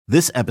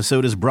This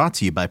episode is brought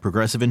to you by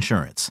Progressive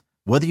Insurance.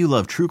 Whether you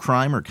love true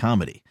crime or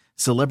comedy,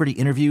 celebrity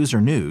interviews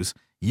or news,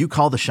 you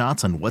call the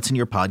shots on what's in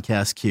your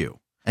podcast queue.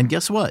 And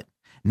guess what?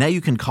 Now you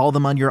can call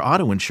them on your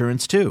auto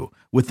insurance too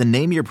with the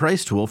Name Your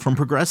Price tool from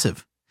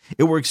Progressive.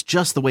 It works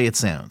just the way it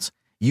sounds.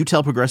 You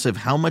tell Progressive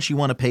how much you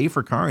want to pay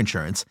for car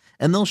insurance,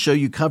 and they'll show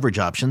you coverage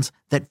options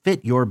that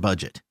fit your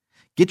budget.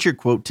 Get your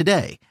quote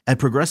today at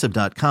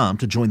Progressive.com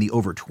to join the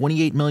over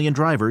 28 million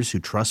drivers who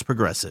trust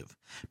Progressive.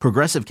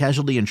 Progressive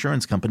Casualty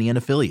Insurance Company and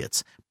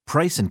Affiliates.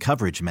 Price and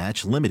coverage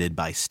match limited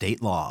by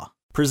state law.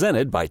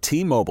 Presented by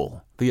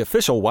T-Mobile, the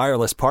official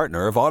wireless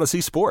partner of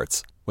Odyssey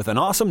Sports. With an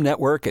awesome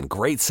network and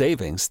great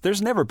savings,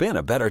 there's never been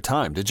a better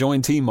time to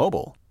join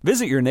T-Mobile.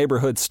 Visit your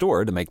neighborhood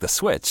store to make the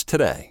switch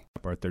today.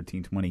 Our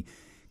 1320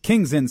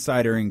 Kings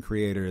insider and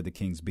creator of the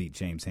Kings Beat,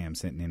 James Ham,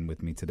 sitting in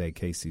with me today.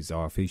 Casey's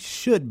off. He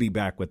should be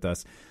back with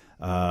us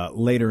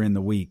later in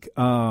the week.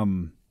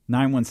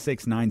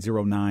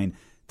 916-909-1320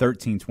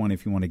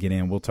 if you want to get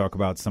in. We'll talk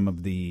about some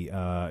of the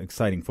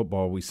exciting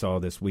football we saw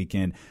this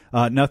weekend.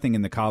 Nothing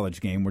in the college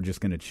game. We're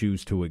just going to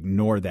choose to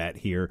ignore that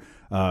here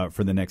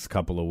for the next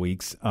couple of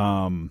weeks.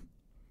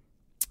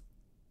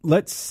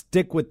 Let's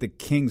stick with the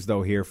Kings,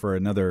 though, here for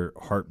another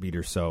heartbeat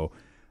or so.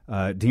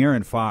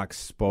 De'Aaron Fox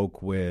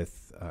spoke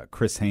with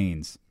Chris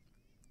Haynes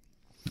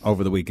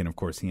over the weekend. Of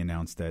course, he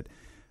announced that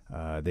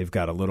they've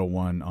got a little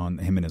one on.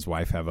 Him and his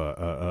wife have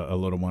a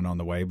little one on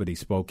the way, but he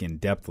spoke in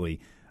depthly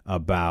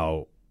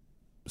about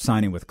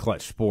signing with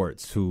Clutch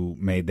Sports, who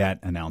made that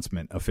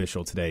announcement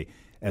official today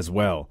as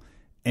well.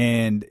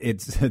 And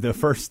it's the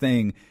first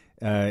thing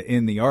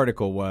in the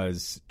article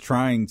was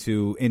trying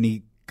to, and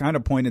he kind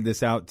of pointed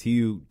this out to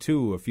you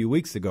too a few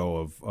weeks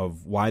ago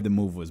of why the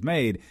move was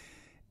made.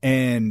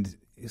 And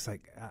it's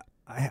like,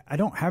 I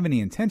don't have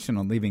any intention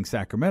on leaving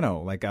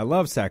Sacramento. Like, I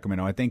love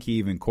Sacramento. I think he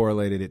even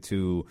correlated it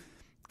to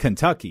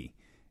Kentucky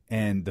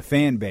and the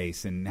fan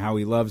base and how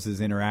he loves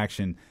his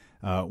interaction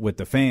with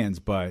the fans.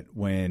 But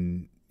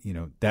when,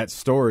 that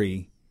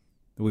story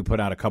that we put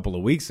out a couple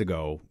of weeks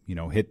ago,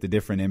 hit the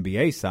different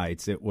NBA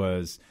sites, it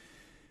was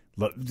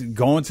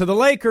going to the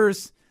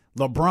Lakers,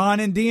 LeBron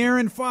and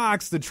De'Aaron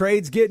Fox, the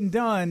trade's getting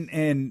done.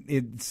 And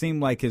it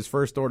seemed like his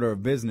first order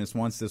of business,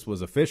 once this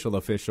was official,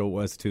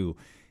 was to,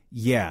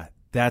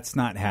 that's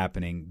not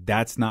happening.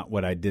 That's not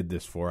what I did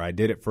this for. I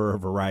did it for a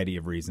variety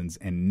of reasons,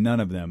 and none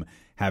of them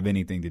have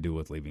anything to do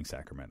with leaving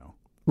Sacramento.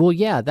 Well,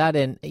 yeah, that,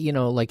 and,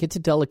 it's a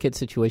delicate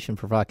situation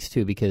for Fox,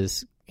 too,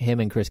 because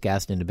him and Chris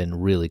Gaston have been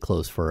really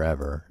close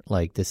forever.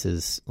 Like, this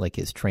is like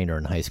his trainer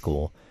in high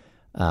school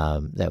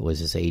that was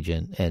his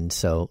agent. And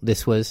so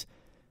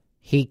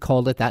he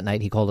called it that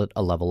night, he called it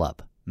a level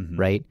up,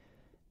 right?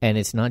 And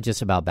it's not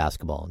just about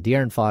basketball.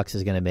 De'Aaron Fox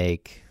is going to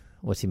make,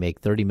 what's he make,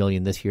 $30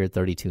 million this year,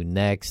 $32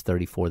 next,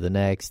 $34 the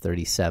next,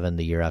 $37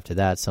 the year after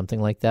that, something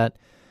like that.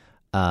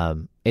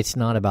 It's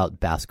not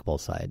about basketball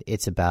side.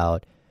 It's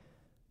about,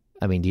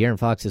 De'Aaron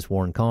Fox has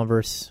worn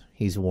Converse.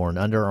 He's worn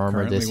Under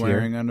Armour this year.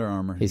 Wearing Under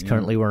Armour. He's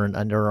currently wearing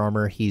Under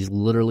Armour. He's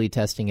literally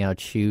testing out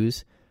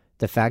shoes.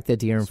 The fact that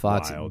De'Aaron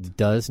Fox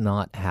does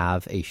not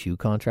have a shoe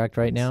contract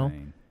right now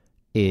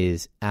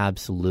is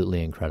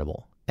absolutely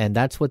incredible. And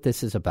that's what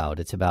this is about.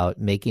 It's about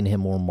making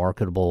him more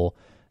marketable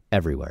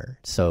everywhere.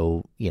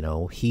 So,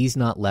 he's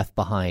not left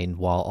behind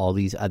while all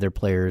these other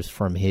players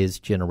from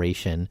his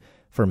generation,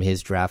 from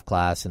his draft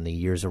class and the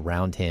years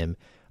around him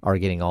are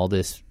getting all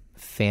this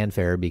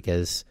fanfare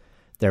because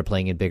they're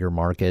playing in bigger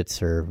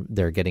markets or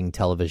they're getting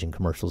television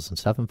commercials and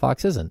stuff, and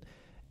Fox isn't.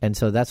 And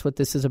so that's what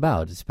this is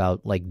about. It's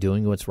about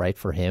doing what's right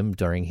for him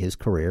during his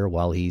career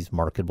while he's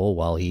marketable,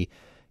 while he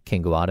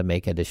can go out and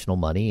make additional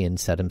money and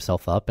set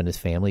himself up and his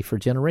family for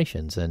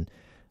generations. And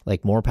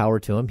more power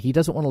to him. He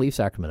doesn't want to leave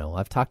Sacramento.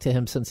 I've talked to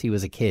him since he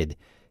was a kid.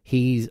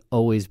 He's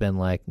always been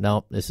like,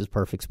 no, this is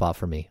perfect spot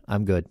for me.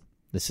 I'm good.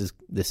 This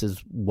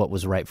is what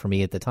was right for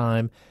me at the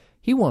time.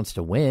 He wants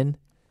to win,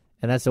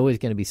 and that's always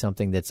going to be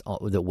something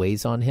that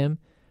weighs on him.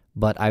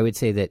 But I would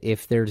say that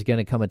if there's going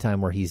to come a time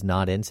where he's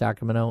not in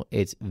Sacramento,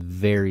 it's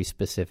very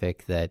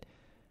specific that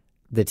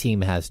the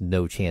team has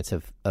no chance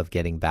of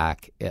getting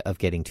back, of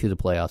getting to the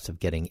playoffs, of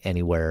getting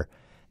anywhere.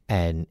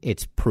 And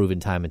it's proven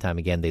time and time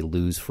again, they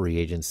lose free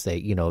agents.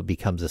 It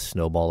becomes a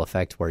snowball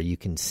effect where you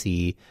can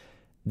see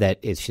that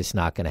it's just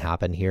not going to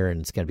happen here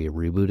and it's going to be a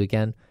reboot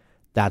again.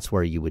 That's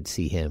where you would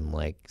see him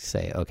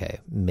say, okay,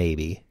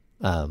 maybe.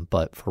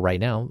 But for right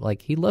now,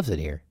 he loves it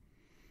here.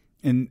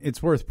 And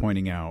it's worth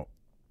pointing out,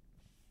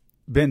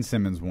 Ben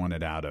Simmons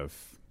wanted out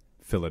of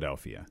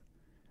Philadelphia.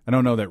 I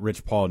don't know that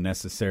Rich Paul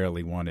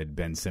necessarily wanted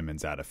Ben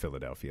Simmons out of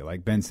Philadelphia.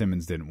 Ben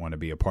Simmons didn't want to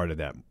be a part of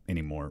that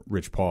anymore.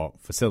 Rich Paul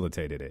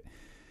facilitated it.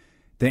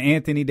 The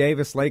Anthony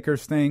Davis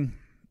Lakers thing,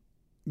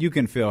 you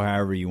can feel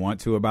however you want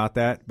to about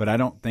that, but I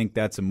don't think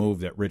that's a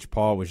move that Rich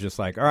Paul was just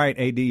like, all right,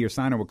 AD, you're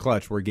signing with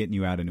Clutch, we're getting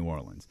you out of New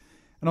Orleans.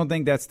 I don't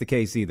think that's the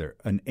case either.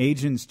 An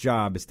agent's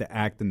job is to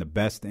act in the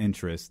best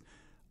interest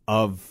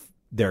of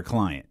their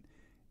client.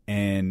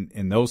 And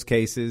in those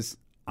cases,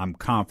 I'm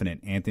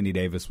confident Anthony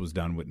Davis was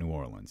done with New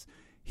Orleans.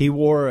 He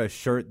wore a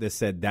shirt that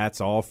said,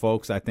 "That's all,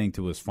 folks," I think,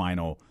 to his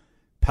final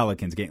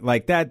Pelicans game.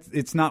 Like that,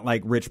 it's not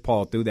like Rich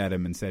Paul threw that at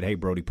him and said, "Hey,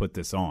 Brody, put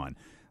this on."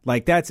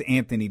 Like that's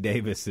Anthony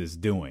Davis's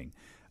doing.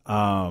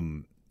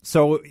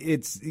 So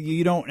it's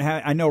you don't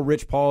have. I know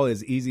Rich Paul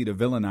is easy to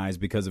villainize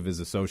because of his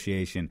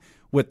association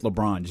with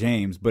LeBron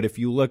James, but if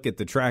you look at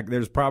the track,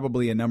 there's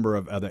probably a number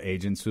of other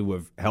agents who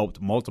have helped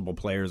multiple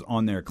players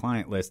on their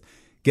client list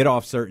get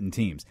off certain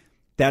teams.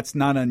 That's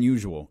not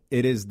unusual.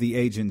 It is the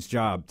agent's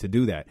job to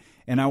do that.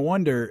 And I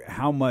wonder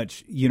how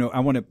much, I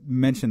want to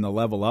mention the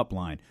level up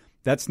line.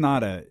 That's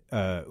not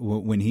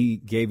when he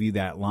gave you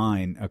that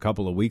line a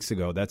couple of weeks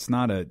ago, that's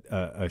not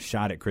a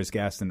shot at Chris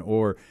Gaston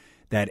or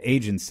that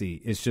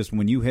agency. It's just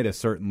when you hit a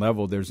certain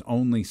level, there's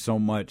only so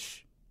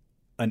much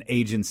an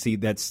agency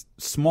that's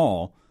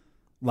small,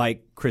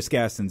 like Chris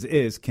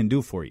Gaston's can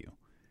do for you.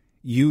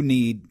 You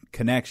need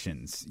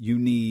connections. You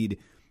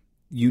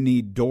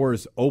need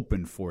doors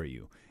open for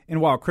you. And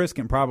while Chris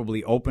can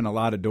probably open a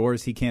lot of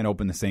doors, he can't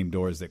open the same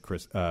doors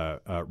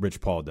that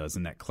Rich Paul does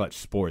and that Clutch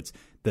Sports,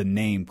 the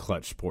name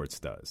Clutch Sports,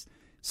 does.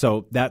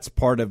 So that's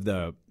part of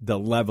the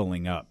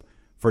leveling up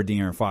for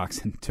De'Aaron Fox.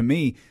 And to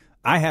me,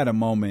 I had a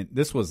moment,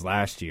 this was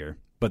last year,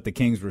 but the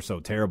Kings were so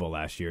terrible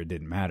last year it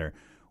didn't matter,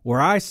 where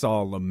I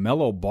saw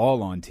LaMelo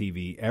Ball on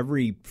TV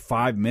every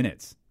 5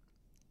 minutes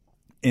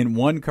in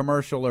one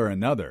commercial or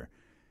another.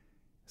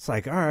 It's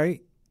like, all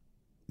right,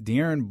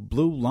 De'Aaron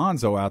blew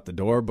Lonzo out the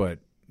door, but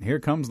here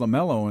comes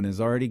LaMelo and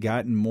has already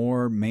gotten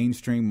more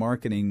mainstream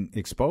marketing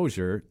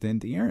exposure than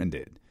De'Aaron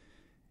did.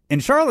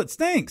 And Charlotte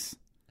stinks.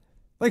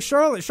 Like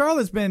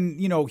Charlotte's been,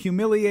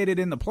 humiliated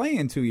in the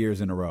play-in 2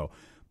 years in a row.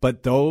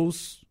 But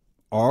those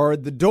are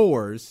the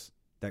doors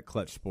that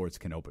Clutch Sports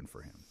can open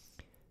for him.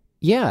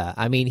 Yeah,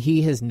 I mean,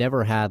 he has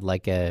never had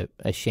like a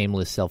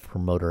shameless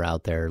self-promoter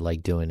out there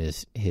like doing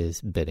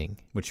his bidding.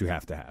 Which you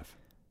have to have.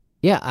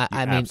 Yeah,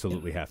 I mean,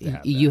 absolutely have to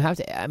have that. You have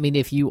to. I mean,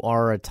 if you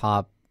are a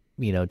top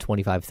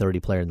 25, 30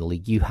 player in the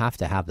league, you have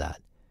to have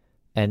that.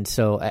 And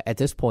so at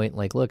this point,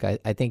 like, look,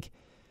 I think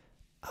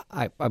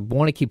I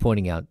want to keep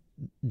pointing out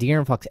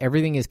De'Aaron Fox,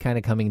 everything is kind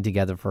of coming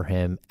together for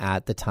him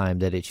at the time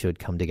that it should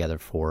come together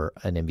for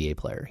an NBA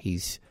player.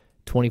 He's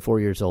 24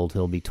 years old.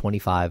 He'll be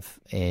 25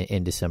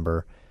 in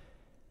December.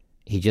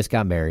 He just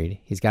got married.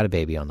 He's got a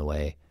baby on the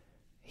way.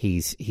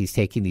 He's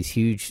taking these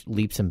huge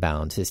leaps and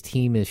bounds. His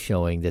team is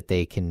showing that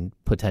they can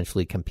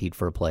potentially compete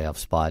for a playoff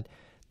spot.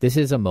 This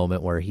is a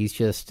moment where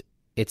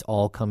it's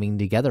all coming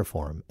together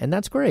for him. And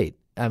that's great.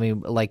 I mean,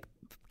 like,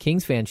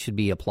 Kings fans should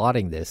be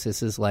applauding this.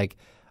 This is like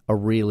a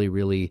really,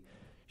 really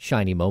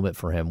shiny moment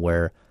for him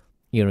where,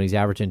 he's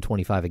averaging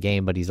 25 a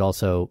game, but he's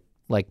also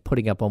like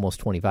putting up almost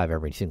 25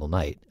 every single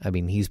night. I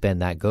mean, he's been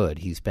that good.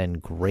 He's been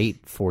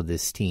great for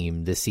this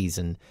team this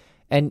season.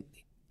 And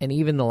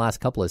even the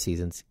last couple of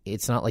seasons,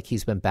 it's not like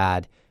he's been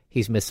bad.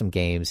 He's missed some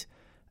games.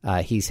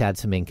 He's had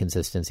some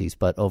inconsistencies,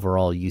 but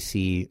overall you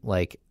see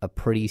like a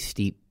pretty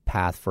steep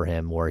path for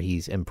him where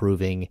he's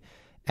improving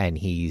and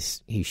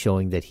he's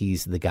showing that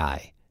he's the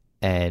guy.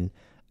 And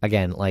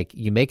again, like,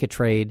 you make a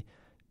trade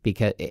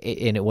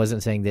and it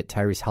wasn't saying that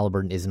Tyrese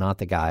Halliburton is not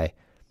the guy.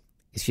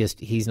 It's just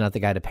he's not the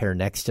guy to pair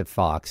next to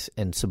Fox,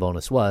 and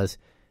Sabonis was.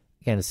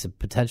 Again, it's a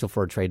potential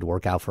for a trade to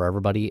work out for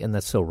everybody, and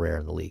that's so rare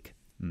in the league.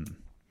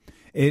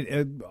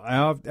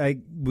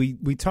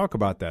 We talk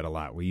about that a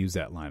lot. We use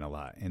that line a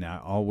lot, and I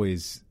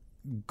always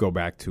go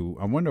back to,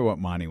 I wonder what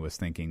Monty was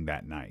thinking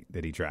that night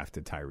that he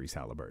drafted Tyrese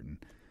Halliburton.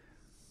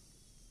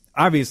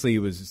 Obviously, he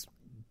was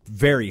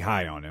very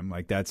high on him.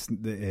 Like,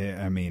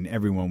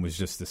 everyone was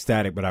just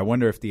ecstatic, but I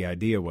wonder if the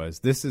idea was,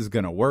 this is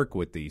going to work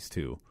with these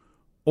two,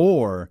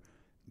 or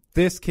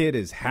this kid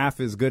is half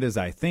as good as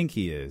I think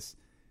he is.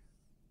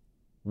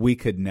 We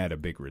could net a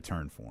big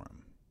return for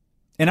him.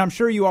 And I'm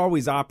sure you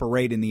always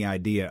operate in the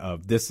idea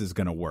of, this is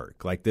going to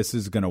work. Like, this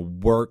is going to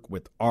work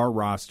with our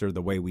roster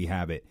the way we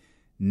have it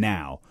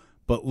now.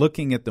 But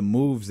looking at the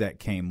moves that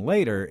came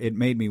later, it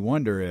made me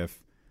wonder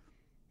if,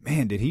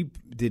 man, did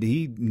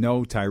he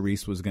know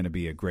Tyrese was going to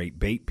be a great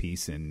bait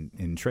piece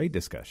in trade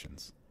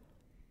discussions?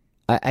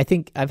 I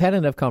think I've had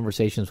enough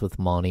conversations with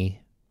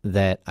Monty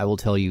that I will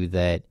tell you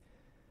that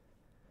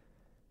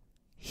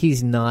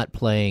he's not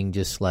playing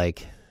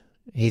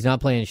he's not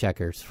playing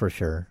checkers for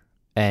sure.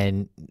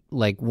 And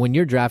like, when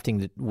you're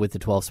drafting with the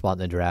 12th spot in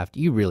the draft,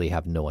 you really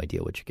have no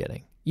idea what you're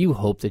getting. You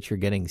hope that you're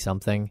getting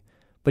something,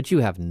 but you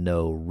have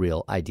no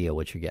real idea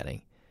what you're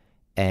getting.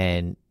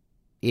 And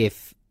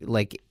if,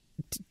 like,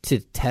 to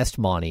test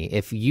Monty,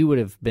 if you would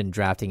have been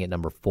drafting at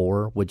number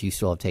 4, would you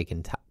still have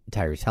taken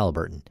Tyrese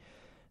Halliburton?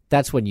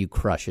 That's when you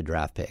crush a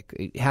draft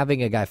pick.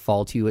 Having a guy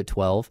fall to you at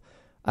 12,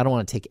 I don't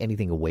want to take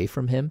anything away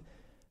from him,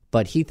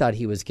 but he thought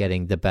he was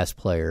getting the best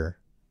player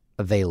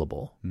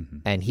available. Mm-hmm.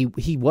 And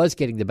he was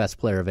getting the best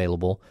player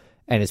available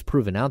and is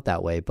proven out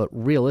that way. But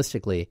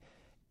realistically,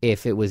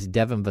 if it was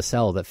Devin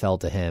Vassell that fell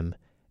to him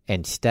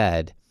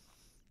instead,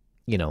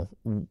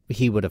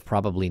 he would have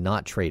probably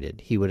not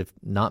traded. He would have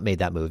not made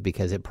that move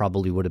because it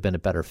probably would have been a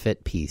better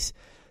fit piece.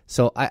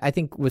 So I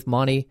think with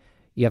Monty,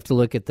 you have to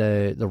look at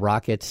the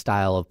Rockets'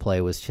 style of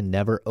play was to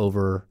never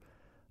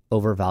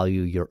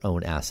overvalue your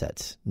own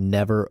assets.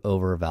 Never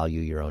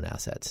overvalue your own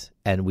assets.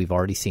 And we've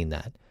already seen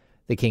that.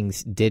 The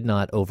Kings did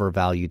not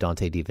overvalue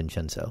Dante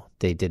DiVincenzo.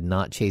 They did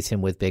not chase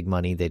him with big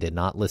money. They did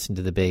not listen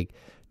to the big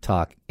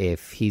talk.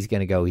 If he's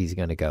going to go, he's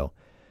going to go.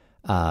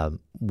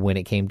 When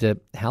it came to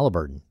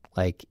Halliburton,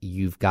 like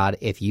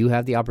if you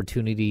have the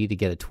opportunity to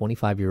get a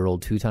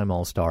 25-year-old two-time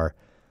All-Star,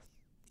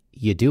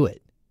 you do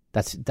it.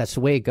 That's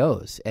the way it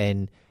goes.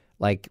 And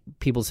like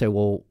people say,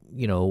 well,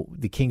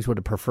 the Kings would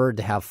have preferred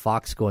to have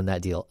Fox go in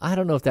that deal. I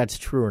don't know if that's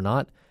true or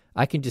not.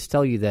 I can just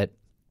tell you that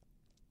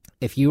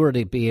if you were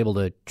to be able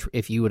to,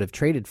 if you would have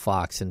traded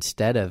Fox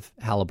instead of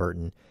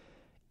Halliburton,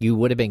 you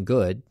would have been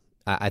good.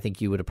 I think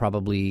you would have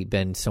probably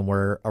been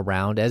somewhere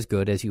around as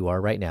good as you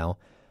are right now.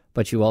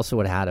 But you also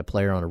would have had a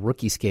player on a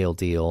rookie scale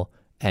deal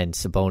and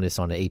Sabonis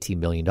on an $18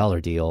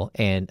 million deal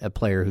and a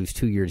player who's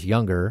 2 years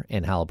younger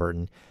in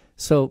Halliburton.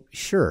 So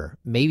sure,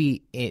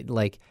 maybe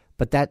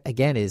but that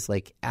again is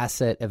like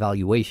asset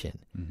evaluation.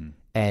 Mm-hmm.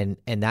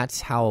 And that's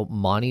how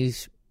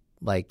Monty's,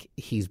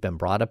 he's been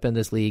brought up in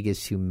this league,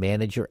 is to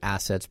manage your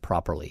assets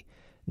properly.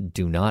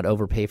 Do not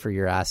overpay for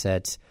your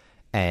assets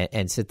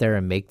and sit there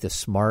and make the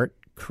smart,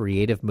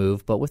 creative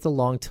move, but with a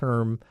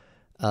long-term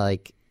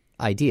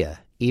idea.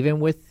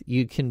 Even with,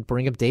 you can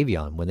bring up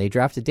Davion. When they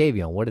drafted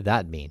Davion, what did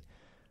that mean?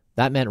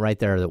 That meant right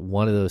there that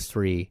one of those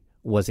three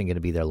wasn't going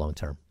to be there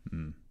long-term.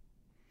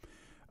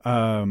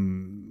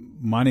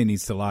 Monty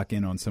needs to lock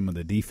in on some of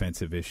the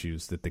defensive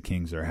issues that the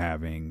Kings are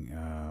having.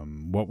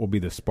 What will be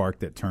the spark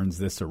that turns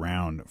this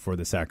around for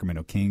the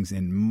Sacramento Kings?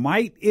 And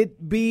might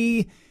it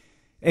be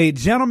a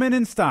gentleman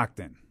in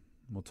Stockton?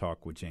 We'll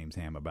talk with James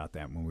Ham about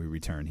that when we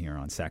return here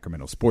on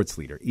Sacramento Sports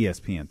Leader,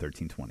 ESPN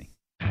 1320.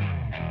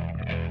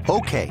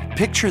 Okay,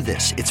 picture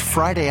this. It's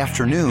Friday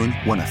afternoon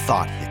when a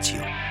thought hits you.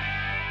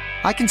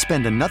 I can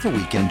spend another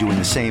weekend doing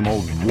the same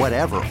old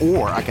whatever,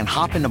 or I can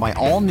hop into my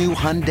all-new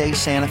Hyundai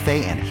Santa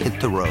Fe and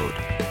hit the road.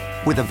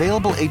 With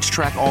available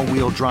H-Track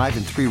all-wheel drive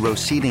and 3-row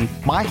seating,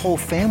 my whole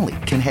family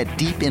can head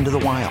deep into the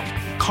wild.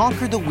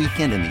 Conquer the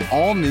weekend in the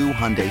all-new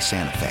Hyundai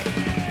Santa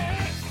Fe.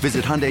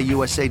 Visit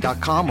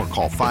HyundaiUSA.com or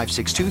call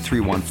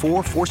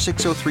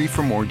 562-314-4603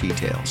 for more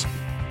details.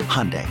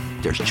 Hyundai,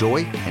 there's joy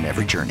in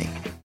every journey.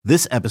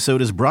 This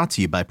episode is brought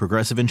to you by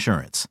Progressive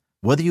Insurance.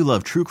 Whether you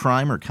love true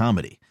crime or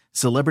comedy,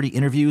 celebrity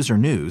interviews or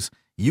news,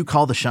 you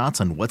call the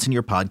shots on what's in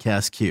your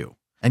podcast queue.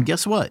 And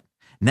guess what?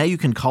 Now you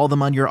can call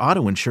them on your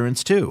auto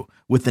insurance too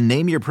with the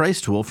Name Your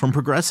Price tool from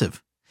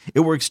Progressive.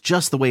 It works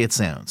just the way it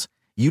sounds.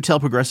 You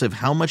tell Progressive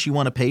how much you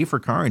want to pay for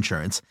car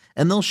insurance,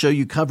 and they'll show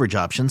you coverage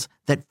options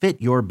that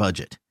fit your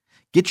budget.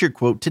 Get your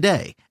quote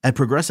today at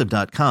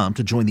Progressive.com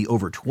to join the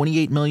over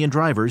 28 million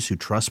drivers who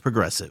trust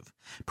Progressive.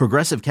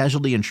 Progressive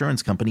Casualty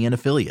Insurance Company and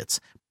Affiliates.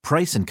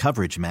 Price and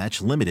coverage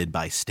match limited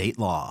by state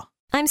law.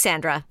 I'm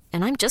Sandra,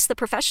 and I'm just the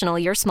professional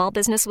your small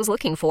business was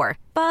looking for.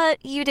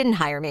 But you didn't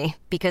hire me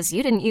because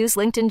you didn't use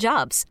LinkedIn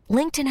Jobs.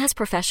 LinkedIn has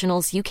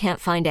professionals you can't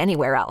find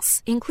anywhere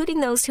else, including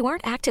those who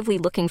aren't actively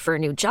looking for a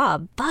new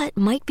job, but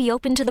might be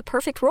open to the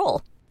perfect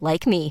role,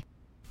 like me.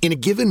 In a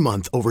given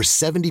month, over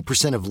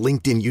 70% of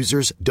LinkedIn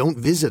users don't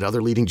visit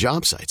other leading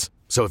job sites.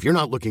 So if you're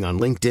not looking on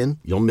LinkedIn,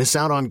 you'll miss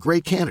out on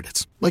great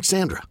candidates like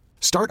Sandra.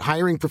 Start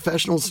hiring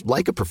professionals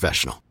like a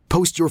professional.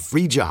 Post your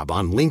free job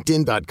on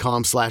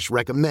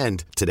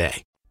linkedin.com/recommend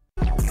today.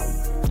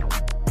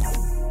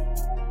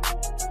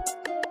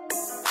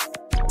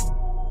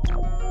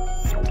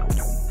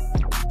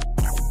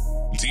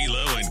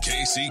 D'Lo and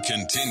Casey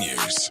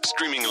continues.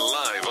 Streaming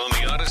live on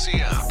the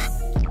Odyssey app.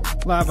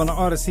 Live on the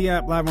Odyssey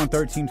app, live on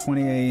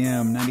 1320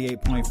 AM,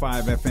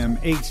 98.5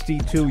 FM,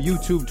 HD2,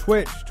 YouTube,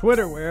 Twitch,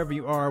 Twitter, wherever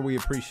you are. We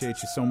appreciate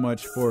you so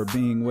much for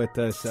being with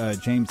us.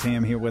 James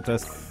Ham here with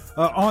us.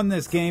 On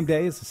this game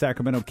day, the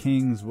Sacramento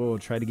Kings will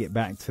try to get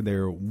back to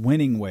their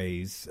winning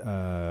ways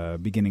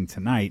beginning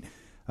tonight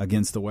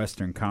against the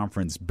Western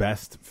Conference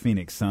best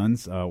Phoenix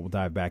Suns. We'll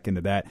dive back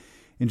into that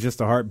in just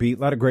a heartbeat.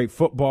 A lot of great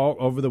football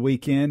over the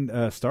weekend.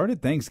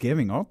 Started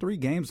Thanksgiving. All three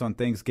games on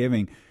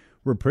Thanksgiving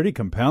were pretty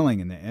compelling,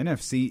 and the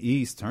NFC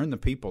East turned the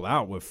people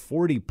out with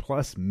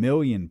 40-plus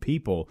million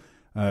people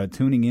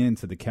tuning in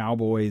to the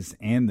Cowboys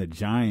and the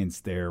Giants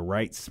there,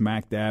 right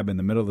smack dab in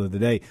the middle of the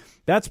day.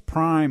 That's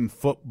prime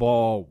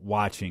football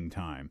watching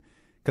time.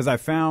 Because I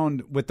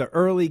found with the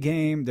early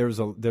game, there's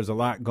a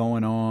lot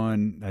going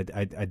on.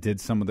 I did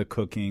some of the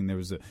cooking. There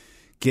was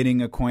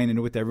getting acquainted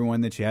with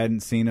everyone that you hadn't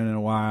seen in a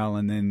while,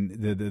 and then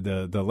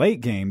the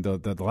late game,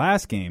 the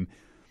last game.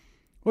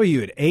 Well,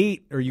 you had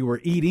ate or you were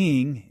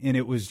eating, and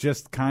it was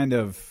just kind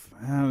of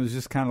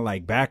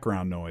like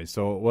background noise.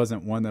 So it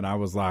wasn't one that I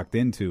was locked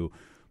into,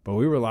 but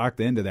we were locked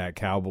into that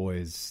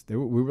Cowboys. We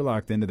were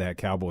locked into that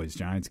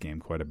Cowboys-Giants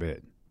game quite a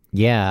bit.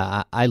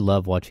 Yeah, I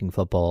love watching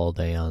football all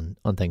day on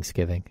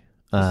Thanksgiving.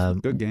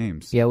 Good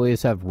games. Yeah, we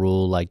just have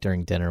rule like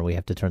during dinner we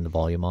have to turn the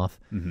volume off.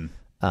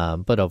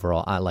 Mm-hmm. But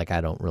overall,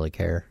 I don't really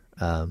care.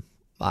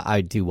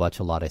 I do watch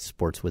a lot of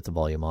sports with the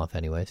volume off,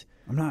 anyways.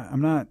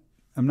 I'm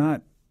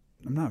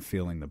not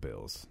feeling the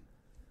Bills.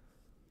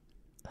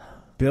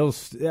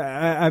 Bills,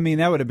 I mean,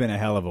 that would have been a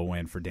hell of a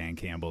win for Dan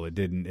Campbell. It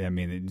didn't. I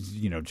mean,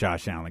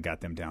 Josh Allen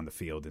got them down the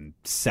field in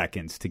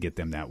seconds to get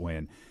them that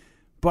win.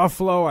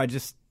 Buffalo, I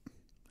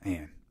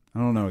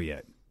don't know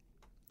yet.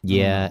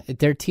 Yeah,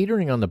 they're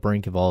teetering on the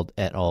brink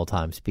at all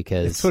times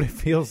because that's what it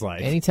feels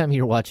like. Anytime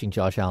you're watching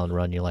Josh Allen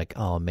run, you're like,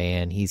 oh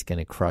man, he's going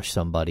to crush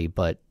somebody,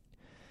 but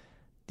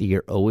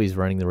you're always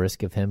running the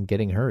risk of him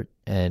getting hurt.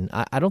 And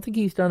I don't think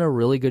he's done a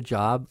really good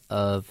job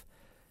of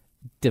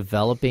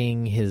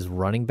developing his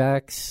running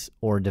backs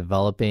or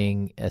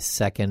developing a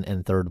second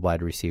and third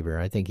wide receiver.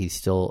 I think he's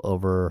still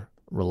over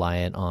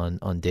reliant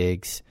on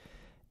Diggs,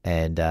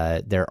 and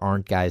there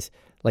aren't guys.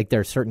 Like,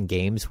 there are certain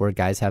games where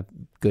guys have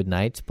good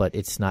nights, but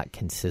it's not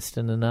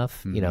consistent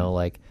enough.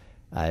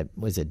 Mm-hmm.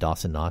 Was it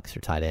Dawson Knox or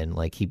tight end?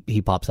 Like,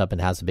 he pops up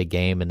and has a big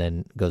game and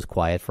then goes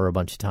quiet for a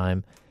bunch of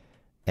time.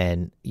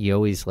 And you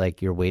always,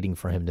 you're waiting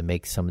for him to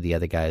make some of the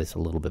other guys a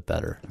little bit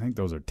better. I think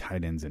those are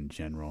tight ends in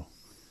general.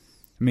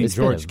 I mean,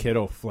 George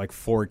Kittle,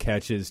 4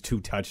 catches,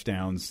 2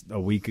 touchdowns a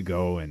week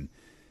ago. And,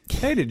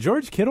 hey, did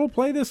George Kittle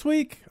play this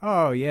week?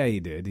 Oh, yeah, he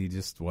did. He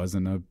just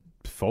wasn't a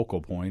focal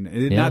point.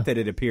 Not that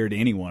it appeared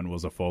anyone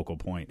was a focal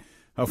point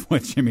of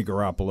what Jimmy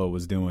Garoppolo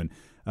was doing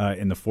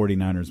in the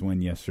 49ers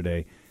win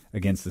yesterday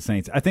against the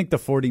Saints. I think the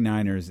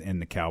 49ers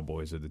and the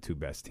Cowboys are the 2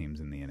 best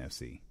teams in the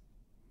NFC.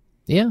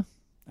 Yeah.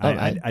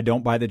 I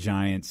don't buy the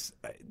Giants.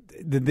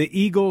 The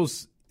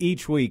Eagles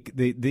each week,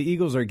 the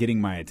Eagles are getting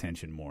my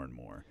attention more and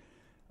more.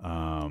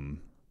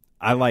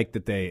 I like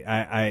that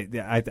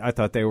I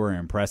thought they were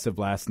impressive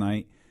last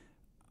night.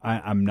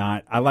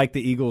 I like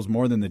the Eagles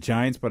more than the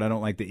Giants, but I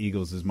don't like the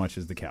Eagles as much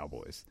as the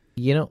Cowboys.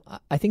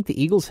 I think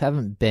the Eagles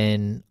haven't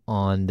been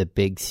on the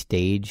big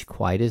stage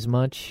quite as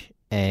much,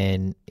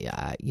 and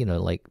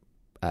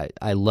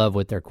I love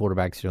what their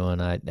quarterback's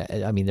doing.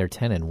 I mean, they're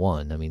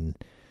 10-1. I mean,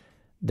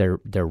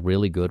 they're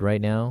really good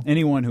right now.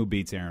 Anyone who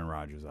beats Aaron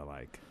Rodgers, I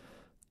like.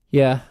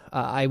 Yeah,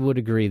 I would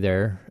agree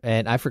there.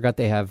 And I forgot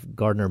they have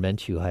Gardner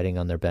Minshew hiding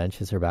on their bench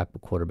as their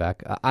backup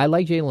quarterback. I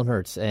like Jalen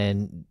Hurts.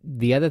 And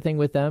the other thing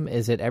with them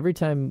is that every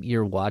time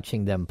you're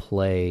watching them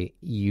play,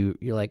 you're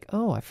like,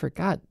 oh, I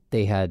forgot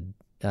they had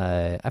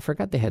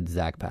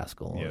Zach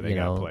Pascal. Yeah, they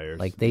got players.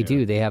 They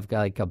do. They have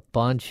got a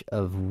bunch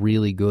of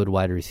really good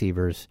wide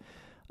receivers.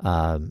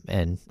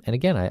 And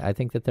again, I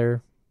think that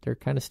they're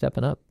kind of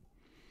stepping up.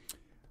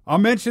 I'll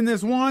mention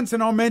this once,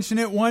 and I'll mention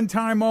it one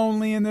time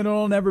only, and then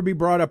it'll never be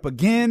brought up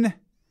again.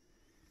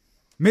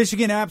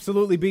 Michigan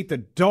absolutely beat the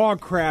dog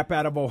crap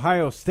out of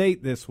Ohio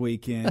State this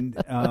weekend.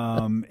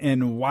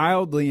 And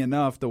wildly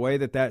enough, the way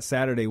that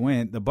Saturday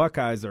went, the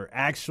Buckeyes are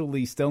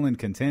actually still in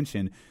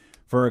contention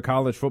for a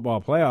college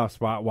football playoff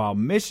spot, while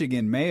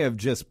Michigan may have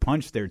just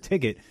punched their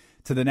ticket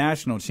to the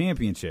national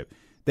championship.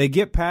 They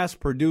get past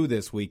Purdue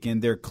this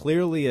weekend. They're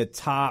clearly a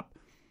top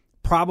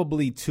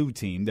probably 2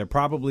 team. They're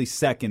probably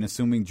second,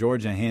 assuming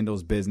Georgia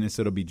handles business.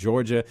 It'll be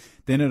Georgia,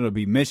 then it'll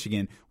be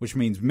Michigan, which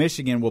means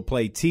Michigan will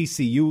play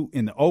TCU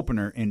in the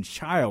opener. And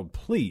child,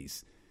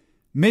 please,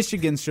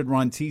 Michigan should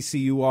run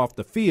TCU off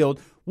the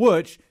field,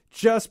 which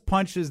just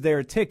punches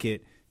their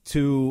ticket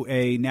to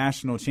a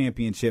national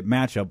championship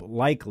matchup,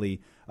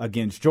 likely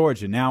against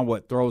Georgia. Now,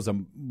 what throws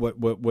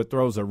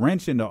a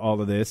wrench into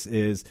all of this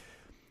is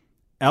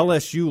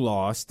LSU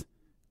lost.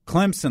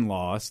 Clemson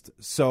lost,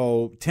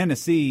 so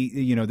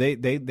Tennessee,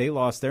 they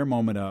lost their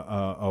moment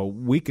a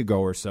week ago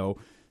or so.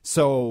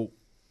 So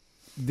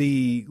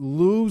the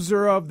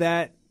loser of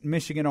that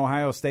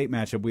Michigan-Ohio State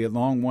matchup, we had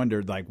long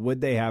wondered,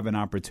 would they have an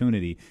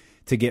opportunity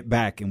to get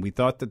back? And we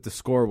thought that the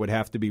score would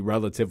have to be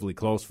relatively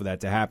close for that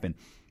to happen.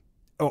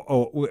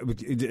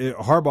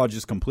 Harbaugh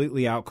just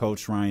completely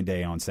outcoached Ryan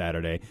Day on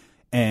Saturday,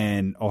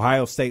 and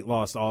Ohio State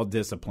lost all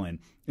discipline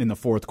in the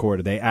fourth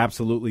quarter. They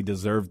absolutely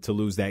deserved to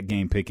lose that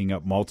game, picking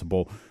up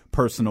multiple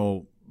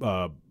personal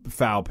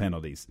foul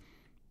penalties.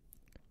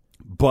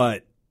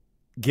 But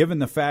given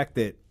the fact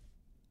that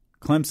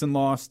Clemson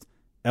lost,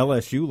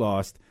 LSU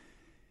lost,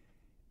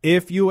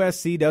 if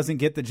USC doesn't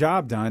get the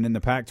job done in the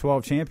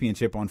Pac-12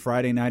 championship on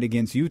Friday night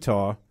against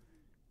Utah,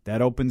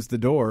 that opens the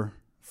door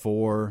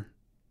for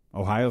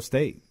Ohio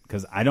State.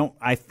 Because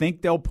I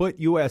think they'll put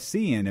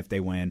USC in if they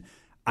win.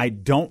 I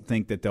don't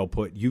think that they'll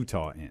put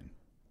Utah in.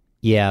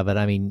 Yeah, but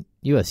I mean,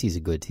 USC's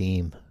a good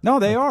team. No,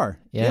 they are.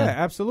 Yeah,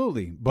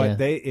 absolutely. But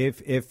they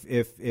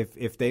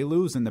if they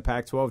lose in the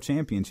Pac-12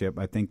 championship,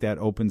 I think that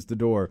opens the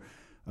door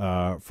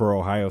for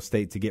Ohio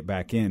State to get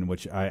back in,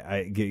 which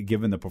I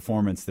given the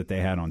performance that they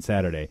had on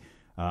Saturday,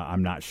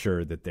 I'm not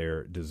sure that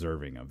they're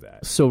deserving of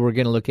that. So we're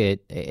going to look at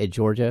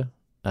Georgia,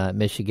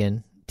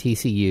 Michigan,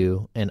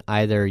 TCU, and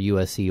either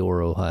USC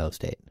or Ohio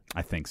State.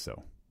 I think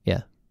so.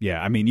 Yeah.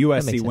 Yeah, I mean,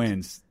 USC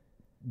wins,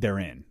 they're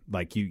in.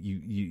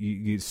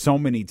 You so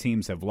many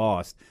teams have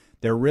lost.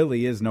 There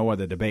really is no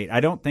other debate. I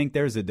don't think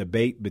there's a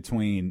debate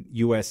between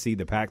USC,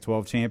 the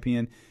Pac-12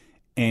 champion,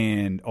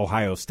 and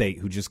Ohio State,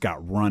 who just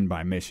got run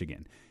by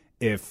Michigan.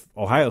 If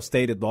Ohio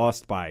State had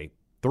lost by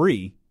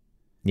 3,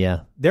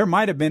 there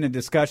might have been a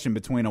discussion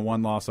between a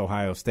one-loss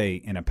Ohio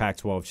State and a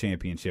Pac-12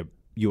 championship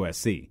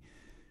USC.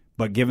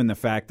 But given the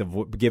fact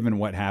of given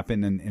what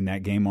happened in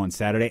that game on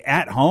Saturday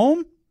at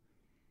home,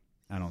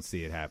 I don't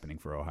see it happening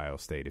for Ohio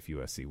State if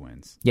USC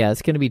wins. Yeah,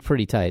 it's going to be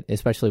pretty tight,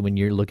 especially when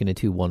you're looking at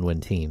 2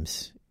 one-win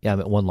teams. Yeah, I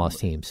mean, one-loss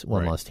teams.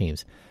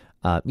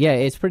 Yeah,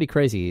 it's pretty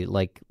crazy.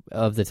 Like,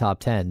 of the top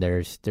 10,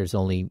 there's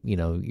only,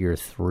 your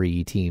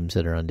 3 teams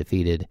that are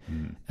undefeated,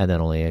 and then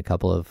only a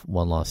couple of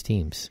one-loss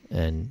teams.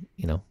 And,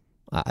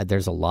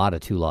 there's a lot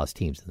of 2-loss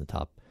teams in the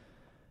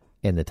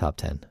top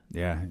 10.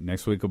 Yeah,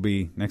 next week will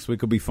be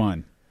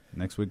fun.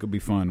 Next week will be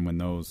fun when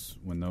those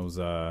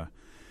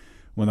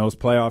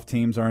playoff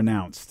teams are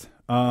announced.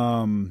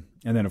 And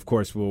then, of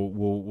course,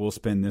 we'll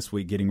spend this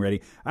week getting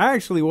ready. I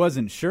actually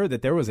wasn't sure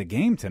that there was a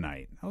game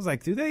tonight. I was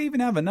like, do they even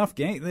have enough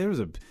games? There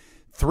was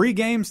 3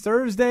 games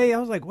Thursday. I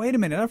was like, wait a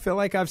minute. I feel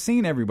like I've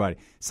seen everybody.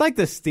 It's like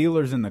the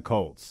Steelers and the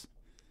Colts.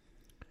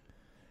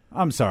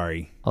 I'm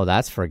sorry. Oh,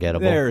 that's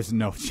forgettable. There's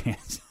no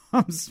chance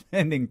I'm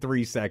spending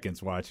 3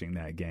 seconds watching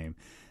that game.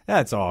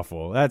 That's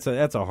awful. That's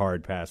a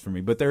hard pass for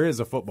me. But there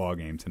is a football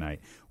game tonight,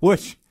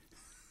 which –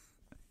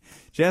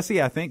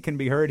 Jesse, I think, can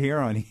be heard here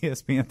on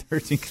ESPN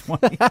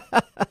 1320.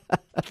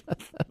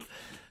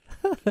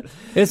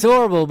 It's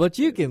horrible, but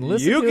you can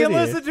listen to it. You can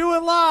listen to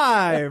it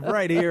live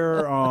right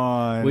here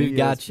on We've ESPN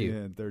got you.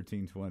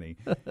 1320.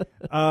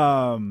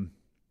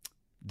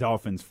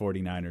 Dolphins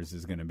 49ers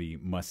is going to be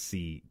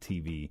must-see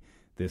TV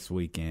this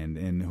weekend.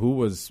 And who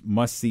was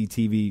must-see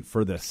TV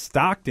for the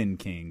Stockton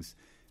Kings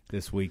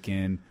this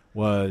weekend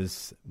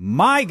was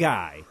my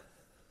guy,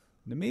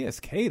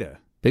 Neemias Queta.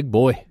 Big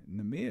boy.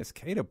 Neemias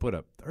Queta put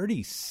up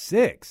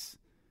 36.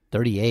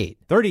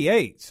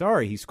 38.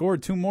 Sorry, he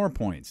scored 2 more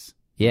points.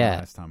 Yeah.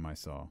 Last time I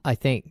saw. I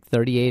think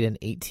 38 and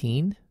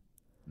 18.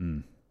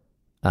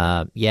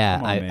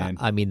 Yeah,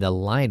 I mean, the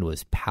line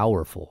was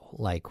powerful.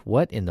 Like,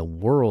 what in the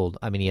world?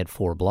 I mean, he had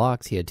 4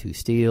 blocks. He had 2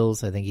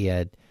 steals. I think he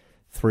had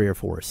 3 or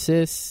 4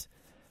 assists.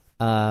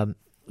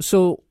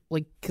 So,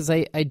 like, because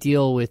I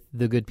deal with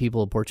the good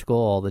people of Portugal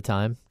all the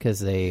time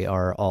because they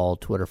are all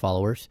Twitter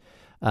followers.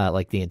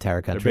 Like the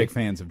entire country. They're big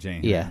fans of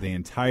James. Yeah. The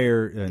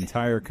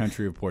entire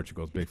country of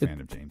Portugal is a big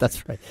fan of James.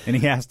 That's right. And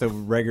he has to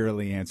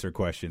regularly answer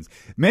questions.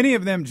 Many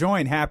of them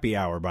join Happy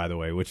Hour, by the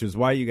way, which is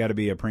why you got to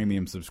be a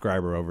premium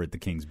subscriber over at the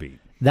King's Beat.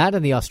 That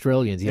and the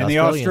Australians. The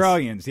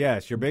Australians,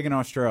 yes. You're big in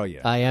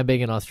Australia. I am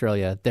big in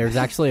Australia. There's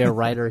actually a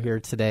writer here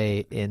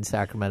today in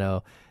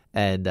Sacramento,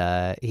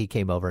 and he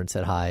came over and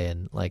said hi,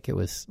 and it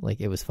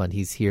was fun.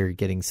 He's here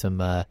getting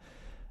some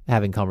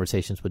having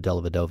conversations with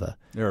Dellavedova.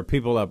 There are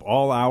people up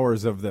all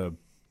hours of the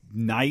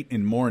night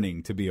and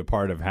morning to be a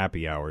part of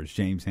Happy Hours,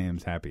 James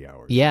Ham's Happy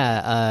Hours.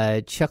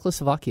 Yeah,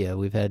 Czechoslovakia.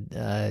 We've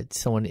had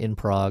someone in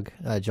Prague,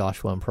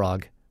 Joshua in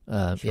Prague.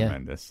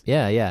 Tremendous.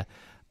 Yeah.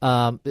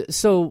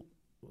 So,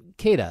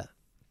 Queta,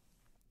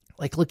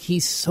 look,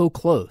 he's so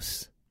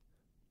close.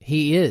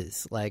 He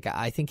is.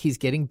 I think he's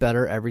getting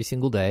better every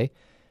single day.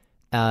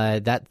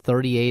 That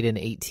 38 and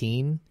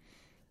 18,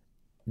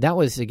 that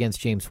was against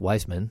James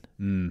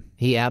Wiseman.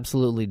 He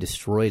absolutely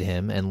destroyed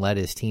him and led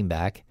his team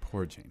back.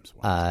 Poor James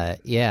Wiseman.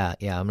 Yeah,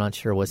 I'm not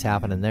sure what's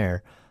happening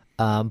there.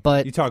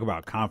 But you talk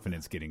about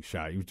confidence getting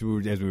shot.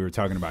 As we were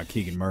talking about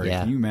Keegan Murray,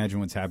 Can you imagine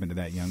what's happened to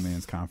that young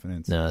man's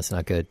confidence? No, it's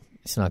not good.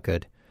 It's not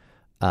good.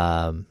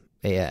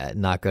 Yeah,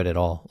 not good at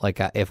all.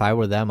 If I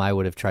were them, I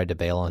would have tried to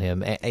bail on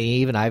him.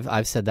 Even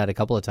I've said that a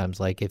couple of times.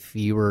 If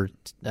you were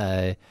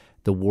the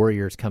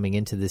Warriors coming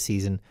into this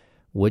season,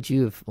 would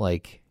you have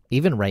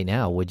even right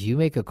now, would you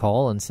make a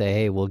call and say,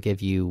 hey, we'll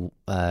give you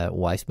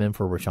Wiseman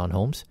for Richaun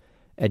Holmes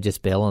and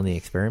just bail on the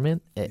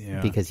experiment?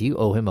 Because you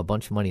owe him a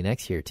bunch of money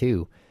next year,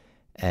 too.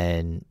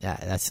 And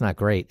that's not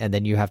great. And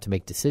then you have to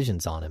make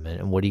decisions on him.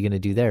 And what are you going to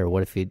do there?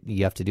 What if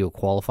you have to do a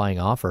qualifying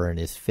offer in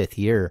his 5th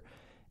year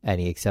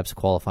and he accepts a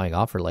qualifying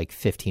offer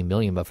 $15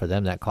 million, but for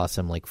them that costs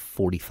them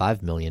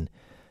 $45 million?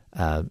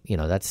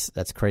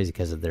 That's crazy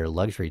because of their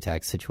luxury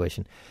tax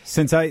situation.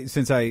 Since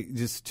I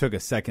just took a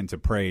second to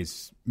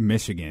praise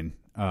Michigan,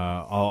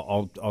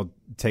 I'll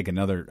take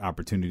another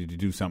opportunity to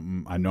do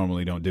something I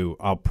normally don't do.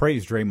 I'll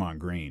praise Draymond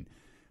Green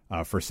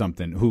for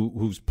something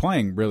who's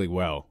playing really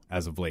well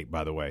as of late,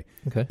 by the way.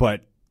 Okay.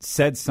 But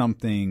said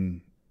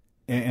something,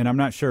 and I'm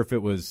not sure if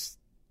it was.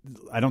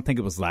 I don't think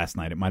it was last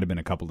night. It might have been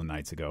a couple of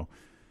nights ago.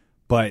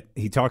 But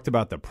he talked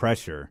about the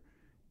pressure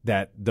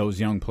that those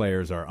young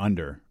players are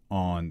under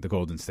on the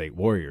Golden State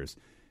Warriors.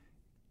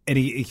 And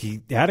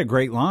he had a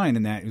great line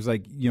in that. He was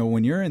like,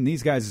 when you're in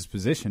these guys'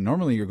 position,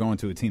 normally you're going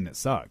to a team that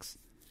sucks.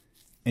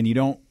 And you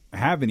don't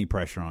have any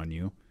pressure on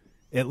you,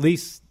 at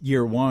least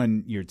year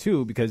 1, year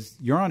 2, because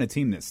you're on a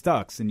team that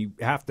sucks and you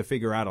have to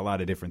figure out a lot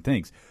of different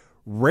things.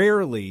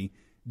 Rarely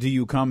do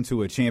you come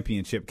to a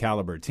championship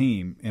caliber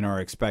team and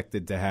are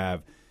expected to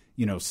have,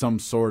 some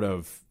sort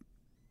of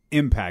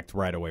impact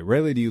right away.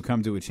 Rarely do you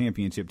come to a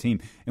championship team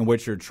in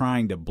which you're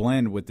trying to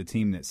blend with the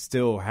team that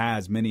still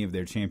has many of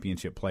their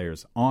championship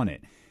players on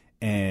it.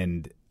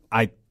 And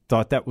I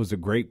thought that was a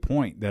great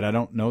point that I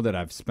don't know that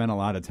I've spent a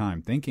lot of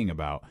time thinking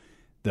about.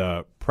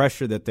 The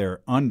pressure that they're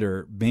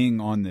under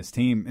being on this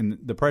team and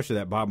the pressure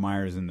that Bob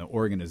Myers and the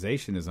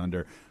organization is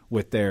under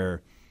with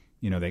their,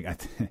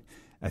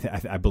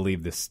 I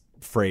believe this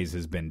phrase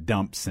has been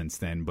dumped since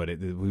then, but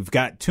we've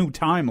got 2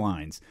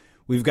 timelines.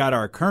 We've got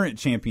our current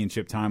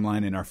championship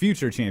timeline and our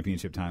future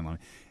championship timeline.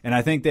 And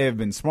I think they have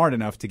been smart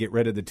enough to get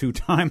rid of the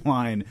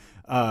two-timeline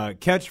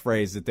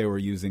catchphrase that they were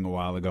using a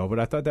while ago. But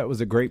I thought that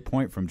was a great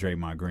point from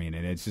Draymond Green.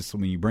 And it's just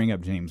when you bring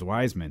up James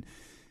Wiseman,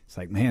 it's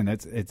like, man,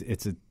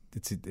 it's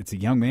a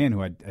young man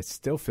who I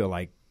still feel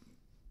like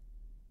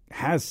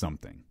has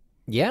something.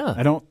 Yeah.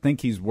 I don't think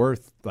he's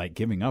worth like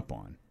giving up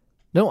on.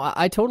 No,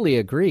 I totally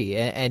agree.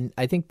 And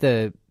I think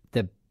the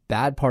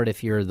bad part,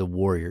 if you're the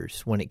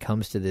Warriors, when it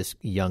comes to this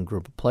young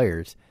group of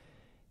players,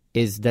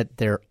 is that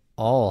they're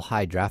all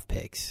high draft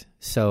picks.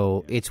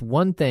 So it's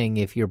one thing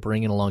if you're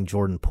bringing along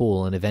Jordan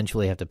Poole and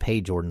eventually have to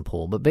pay Jordan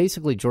Poole. But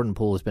basically, Jordan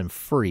Poole has been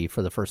free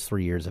for the first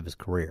 3 years of his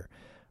career,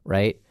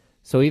 right?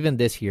 So even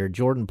this year,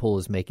 Jordan Poole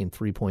is making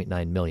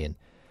 $3.9 million.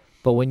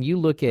 But when you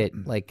look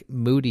at, like,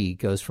 Moody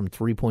goes from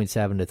 3.7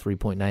 to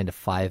 3.9 to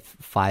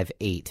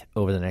 5.8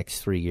 over the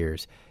next 3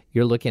 years,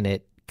 you're looking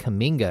at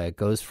Kuminga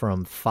goes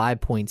from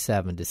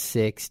 5.7 to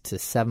 6 to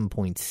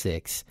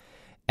 7.6.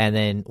 And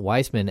then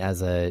Wiseman,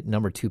 as a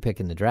number 2 pick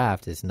in the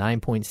draft, is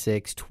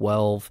 9.6,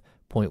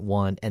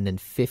 12.1, and then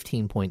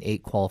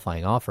 15.8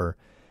 qualifying offer.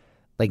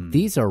 Like,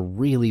 these are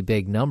really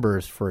big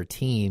numbers for a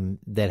team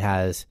that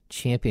has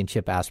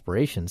championship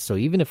aspirations. So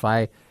even if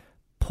I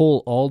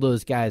pull all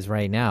those guys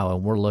right now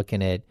and we're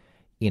looking at,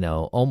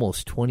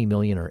 almost $20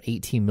 million or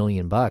 $18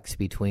 million bucks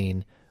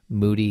between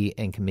Moody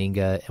and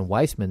Kuminga and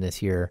Wiseman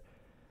this year,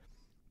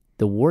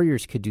 the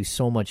Warriors could do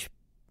so much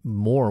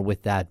more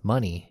with that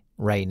money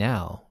right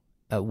now.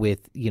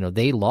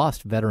 They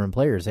lost veteran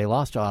players. They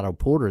lost Otto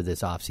Porter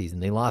this offseason.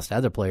 They lost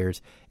other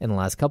players in the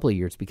last couple of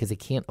years because they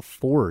can't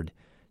afford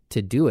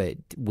to do it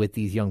with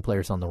these young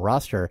players on the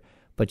roster.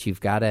 But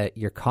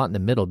you're caught in the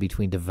middle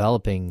between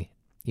developing,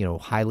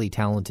 highly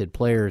talented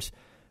players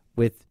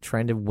with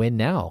trying to win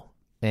now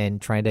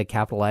and trying to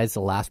capitalize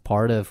the last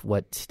part of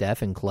what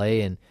Steph and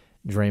Klay and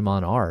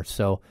Draymond are.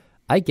 So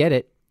I get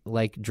it.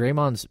 Like,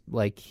 Draymond's,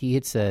 like, he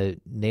hits a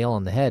nail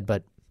on the head,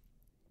 but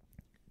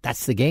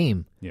that's the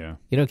game. Yeah.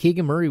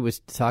 Keegan Murray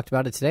talked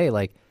about it today.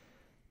 Like,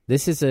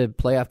 this is a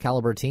playoff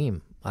caliber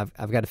team.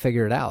 I've got to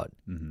figure it out.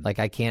 Mm-hmm. Like,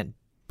 I can't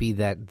be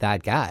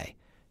that guy.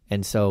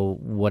 And so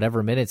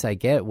whatever minutes I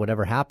get,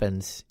 whatever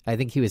happens, I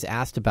think he was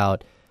asked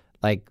about,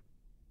 like,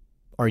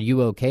 are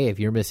you okay if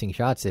you're missing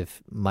shots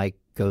if Mike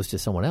goes to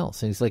someone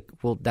else? And he's like,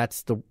 well,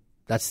 that's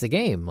the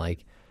game.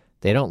 Like,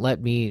 I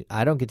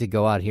don't get to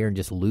go out here and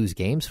just lose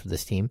games for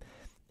this team.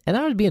 And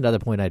that would be another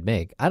point I'd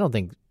make. I don't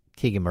think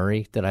Keegan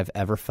Murray, that I've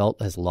ever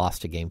felt, has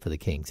lost a game for the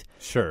Kings.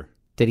 Sure.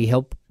 Did he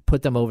help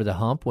put them over the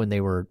hump when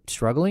they were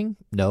struggling?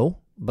 No.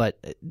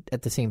 But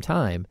at the same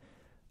time,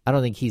 I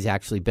don't think he's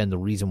actually been the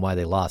reason why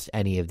they lost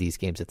any of these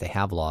games that they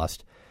have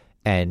lost.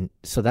 And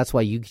so that's why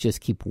you just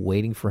keep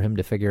waiting for him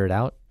to figure it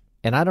out.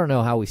 And I don't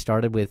know how we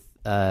started with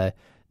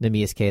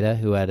Neemias Queta,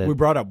 who had we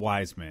brought up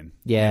Wiseman.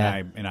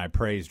 Yeah. And I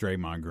praised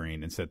Draymond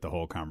Green and set the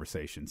whole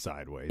conversation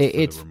sideways for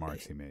the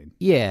remarks he made.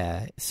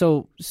 Yeah.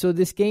 So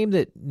this game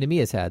that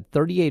Neemias had,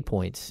 38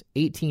 points,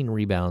 18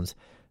 rebounds,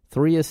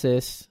 3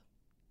 assists,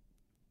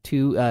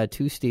 2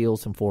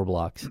 steals, and 4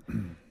 blocks,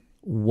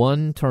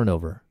 1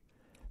 turnover.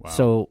 Wow.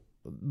 So,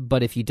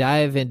 but if you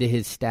dive into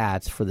his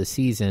stats for the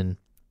season,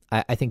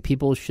 I think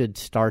people should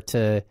start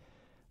to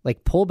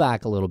pull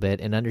back a little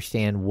bit and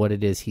understand what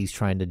it is he's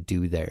trying to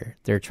do there.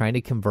 They're trying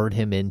to convert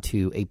him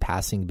into a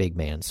passing big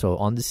man. So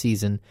on the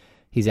season,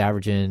 he's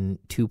averaging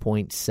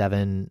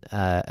 2.7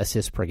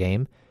 assists per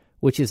game,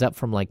 which is up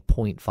from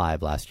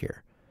 0.5 last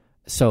year.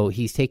 So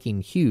he's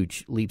taking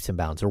huge leaps and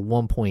bounds, or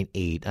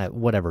 1.8,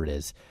 whatever it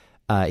is.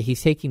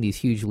 He's taking these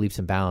huge leaps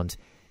and bounds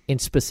in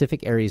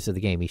specific areas of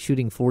the game. He's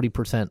shooting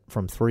 40%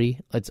 from 3.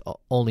 It's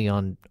only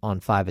on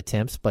 5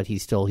 attempts, but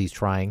he's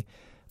trying.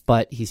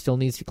 But he still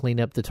needs to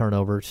clean up the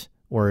turnovers,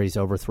 where he's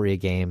over 3 a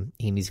game.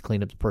 He needs to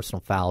clean up the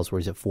personal fouls, where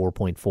he's at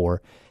 4.4.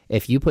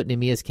 If you put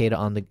Neemias Queta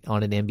on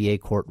an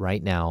NBA court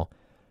right now,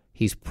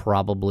 he's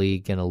probably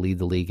going to lead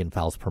the league in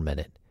fouls per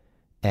minute.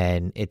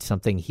 And it's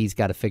something he's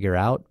got to figure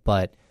out.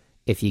 But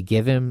if you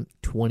give him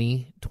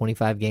 20,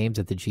 25 games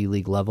at the G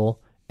League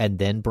level and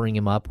then bring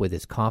him up with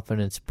his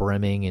confidence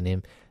brimming and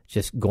him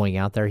just going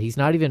out there, he's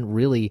not even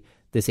really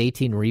this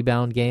 18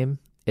 rebound game.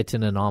 It's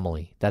an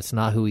anomaly. That's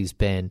not who he's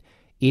been.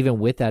 Even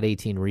with that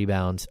 18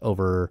 rebounds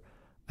over,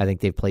 I think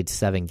they've played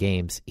 7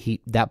 games,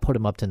 that put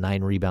him up to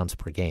 9 rebounds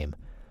per game.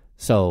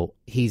 So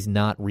he's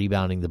not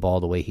rebounding the ball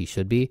the way he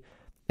should be.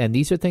 And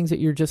these are things that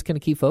you're just going to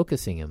keep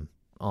focusing him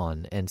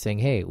on and saying,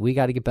 hey, we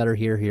got to get better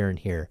here, here, and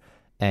here.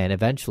 And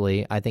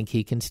eventually, I think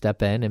he can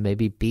step in and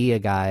maybe be a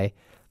guy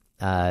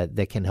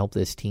that can help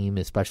this team,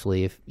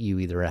 especially if you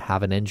either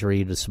have an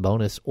injury to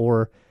Sabonis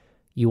or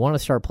you want to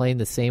start playing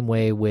the same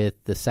way with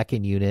the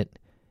second unit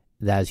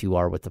as you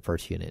are with the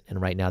first unit.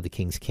 And right now the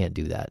Kings can't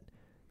do that.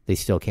 They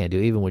still can't do,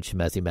 even with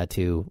Chimezie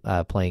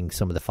Metu playing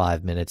some of the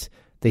 5 minutes,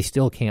 they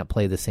still can't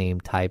play the same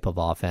type of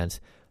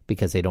offense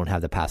because they don't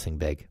have the passing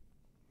big.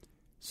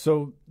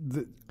 So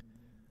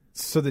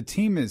the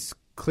team is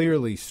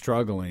clearly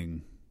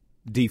struggling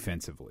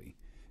defensively.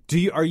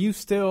 Are you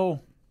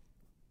still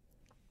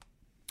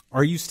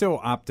Are you still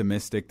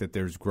optimistic that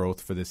there's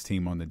growth for this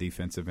team on the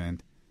defensive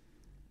end?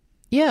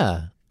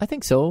 Yeah, I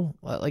think so.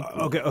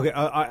 Okay.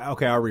 I'll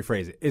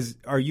rephrase it.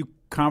 Are you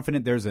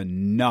confident there's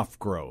enough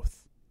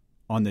growth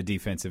on the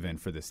defensive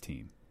end for this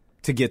team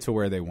to get to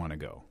where they want to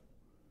go?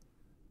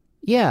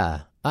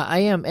 Yeah, I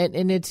am,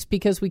 and it's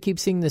because we keep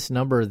seeing this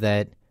number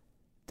that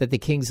the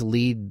Kings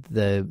lead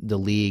the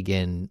league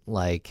in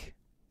like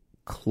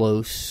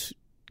close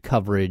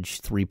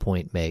coverage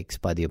 3-point makes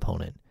by the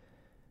opponent.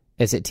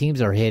 Is that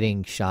teams are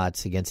hitting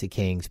shots against the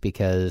Kings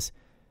because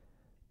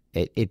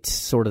it's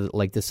sort of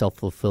like the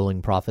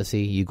self-fulfilling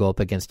prophecy. You go up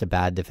against a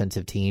bad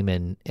defensive team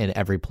and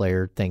every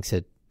player thinks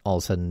that all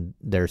of a sudden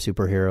they're a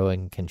superhero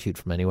and can shoot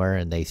from anywhere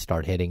and they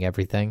start hitting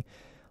everything.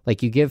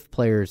 Like you give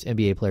players,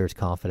 NBA players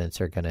confidence,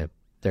 they're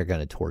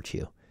gonna torch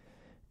you.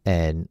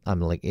 And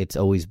I'm like, it's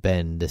always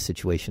been the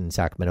situation in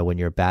Sacramento when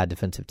you're a bad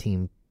defensive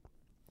team,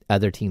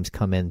 other teams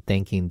come in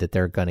thinking that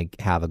they're going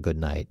to have a good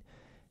night.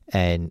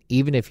 And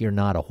even if you're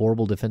not a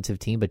horrible defensive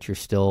team, but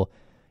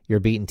you're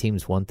beating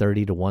teams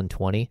 130 to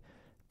 120,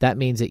 that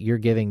means that you're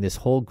giving this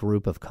whole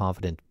group of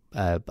confident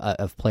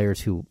of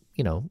players who,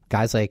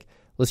 guys like,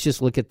 let's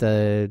just look at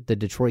the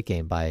Detroit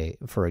game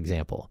for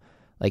example.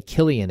 Like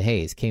Killian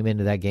Hayes came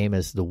into that game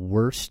as the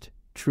worst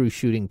true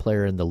shooting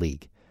player in the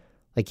league.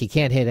 Like he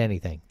can't hit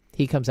anything.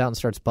 He comes out and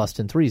starts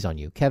busting threes on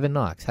you. Kevin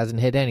Knox hasn't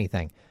hit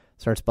anything,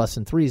 starts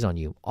busting threes on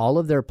you. All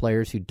of their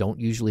players who don't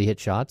usually hit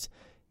shots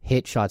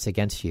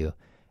against you.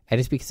 And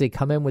it's because they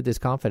come in with this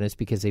confidence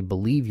because they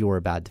believe you're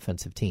a bad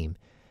defensive team.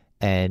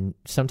 And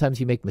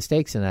sometimes you make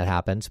mistakes and that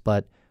happens.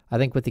 But I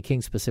think with the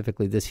Kings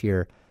specifically this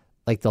year,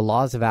 like the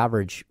laws of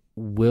average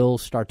will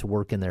start to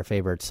work in their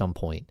favor at some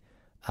point.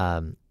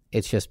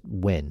 It's just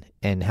when.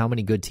 And how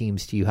many good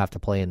teams do you have to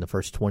play in the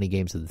first 20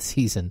 games of the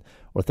season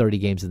or 30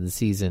 games of the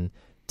season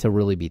to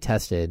really be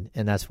tested?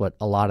 And that's what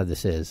a lot of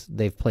this is.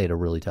 They've played a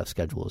really tough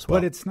schedule as well.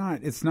 But it's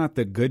not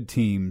the good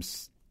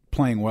teams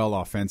playing well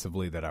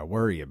offensively that I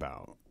worry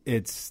about.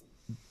 It's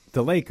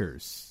the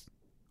Lakers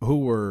who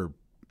were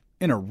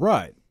in a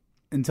rut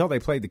until they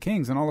played the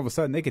Kings, and all of a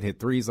sudden they could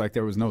hit threes like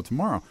there was no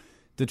tomorrow.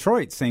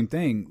 Detroit, same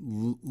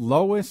thing.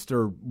 Lowest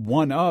or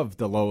one of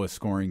the lowest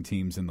scoring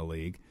teams in the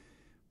league.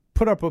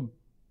 Put up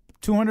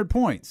 200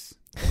 points,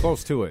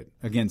 close to it,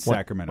 against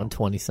Sacramento.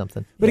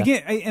 120-something. But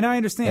again, and I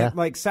understand,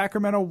 like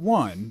Sacramento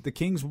won, the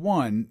Kings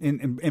won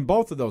in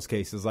both of those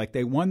cases. Like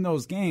they won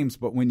those games,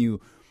 but when you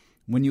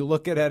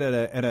look at it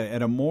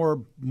at a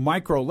more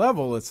micro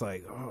level, it's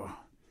like, oh,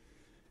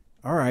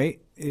 all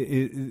right,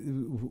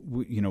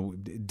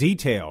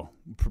 detail,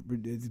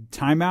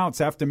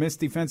 timeouts after missed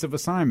defensive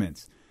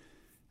assignments.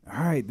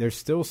 All right, there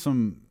still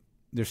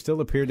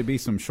appear to be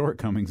some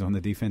shortcomings on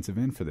the defensive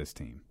end for this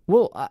team.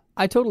 Well,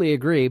 I totally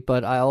agree,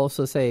 but I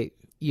also say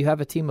you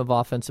have a team of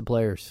offensive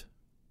players.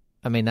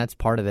 I mean, that's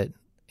part of it.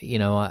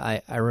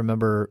 I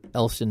remember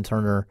Elston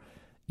Turner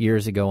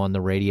years ago on the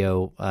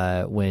radio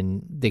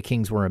when the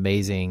Kings were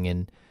amazing,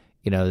 and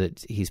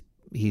that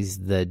he's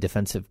the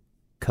defensive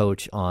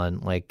coach on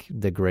like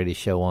the greatest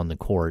show on the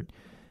court,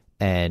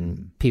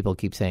 and people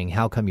keep saying,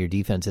 "How come your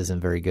defense isn't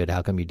very good?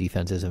 How come your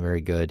defense isn't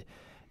very good?"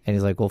 And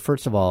he's like, well,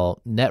 first of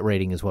all, net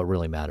rating is what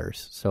really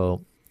matters.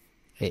 So,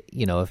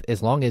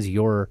 as long as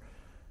you're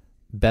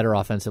better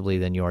offensively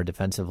than you are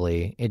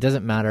defensively, it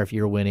doesn't matter if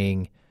you're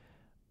winning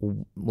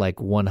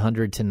like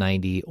 100 to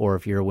 90 or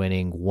if you're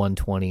winning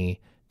 120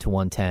 to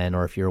 110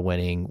 or if you're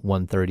winning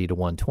 130 to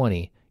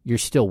 120, you're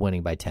still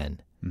winning by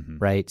 10,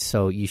 right?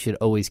 So you should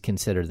always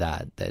consider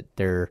that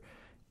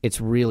it's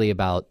really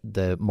about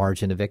the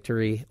margin of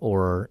victory,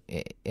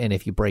 and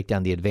if you break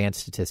down the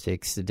advanced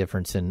statistics, the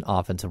difference in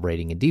offensive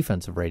rating and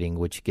defensive rating,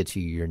 which gets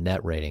you your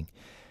net rating.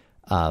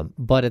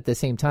 But at the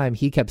same time,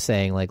 he kept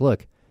saying, like,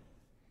 look,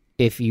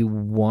 if you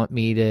want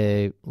me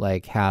to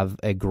like have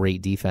a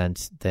great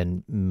defense,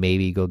 then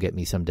maybe go get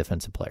me some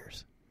defensive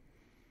players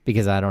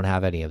because I don't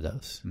have any of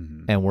those.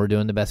 And we're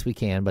doing the best we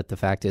can, but the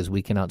fact is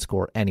we can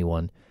outscore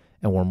anyone,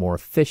 and we're more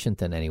efficient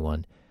than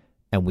anyone.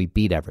 And we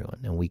beat everyone,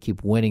 and we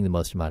keep winning the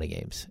most amount of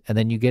games. And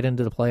then you get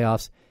into the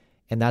playoffs,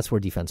 and that's where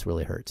defense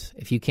really hurts.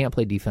 If you can't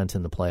play defense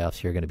in the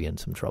playoffs, you're going to be in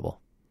some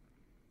trouble.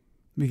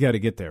 We got to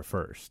get there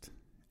first.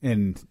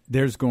 And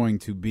there's going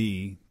to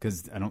be,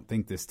 because I don't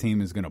think this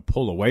team is going to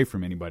pull away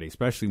from anybody,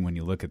 especially when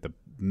you look at the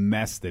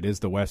mess that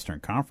is the Western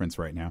Conference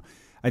right now.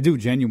 I do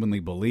genuinely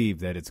believe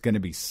that it's going to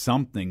be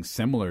something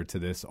similar to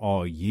this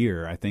all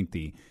year. I think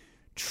the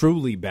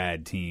truly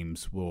bad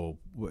teams will,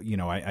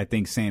 I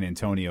think San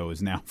Antonio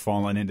is now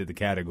fallen into the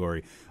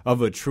category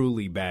of a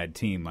truly bad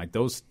team. Like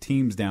those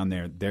teams down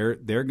there,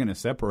 they're going to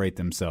separate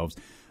themselves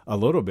a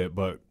little bit,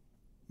 but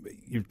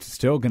you're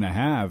still going to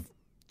have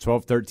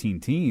 12, 13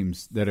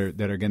 teams that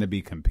are going to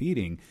be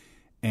competing.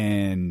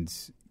 And,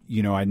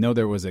 I know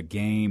there was a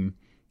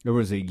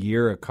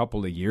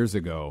couple of years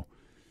ago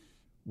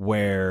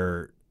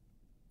where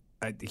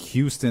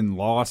Houston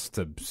lost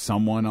to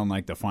someone on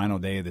like the final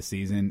day of the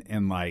season,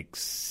 and like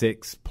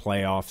 6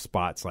 playoff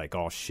spots like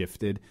all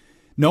shifted.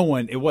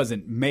 It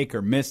wasn't make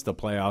or miss the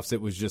playoffs.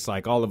 It was just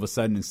like all of a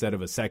sudden, instead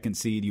of a 2nd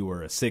seed, you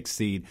were a 6th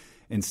seed,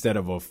 instead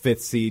of a 5th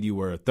seed, you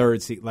were a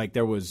 3rd seed. Like,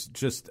 there was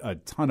just a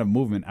ton of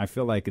movement. I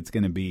feel like it's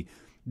going to be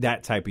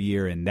that type of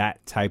year and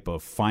that type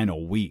of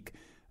final week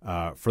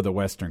for the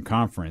Western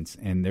Conference.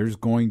 And there's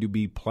going to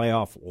be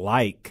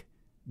playoff-like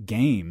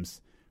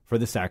games for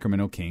the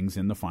Sacramento Kings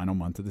in the final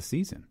month of the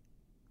season.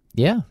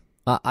 Yeah,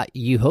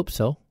 you hope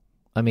so.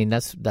 I mean,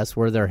 that's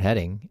where they're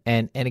heading.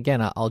 And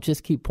again, I'll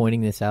just keep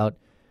pointing this out.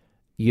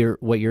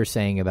 What you're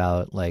saying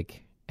about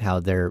like how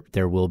there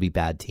will be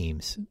bad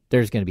teams.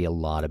 There's going to be a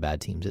lot of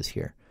bad teams this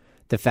year.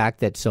 The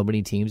fact that so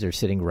many teams are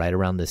sitting right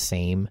around the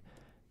same,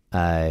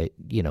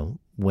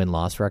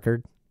 win-loss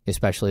record,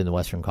 especially in the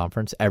Western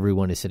Conference,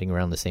 everyone is sitting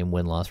around the same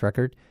win-loss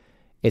record.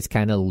 It's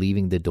kind of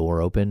leaving the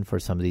door open for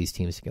some of these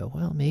teams to go,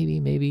 well,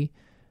 maybe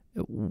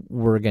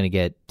we're going to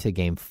get to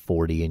game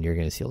 40 and you're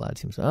going to see a lot of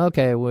teams.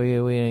 Okay,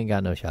 we ain't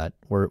got no shot.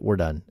 We're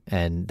done.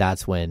 And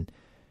that's when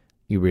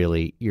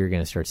you're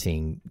going to start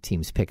seeing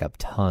teams pick up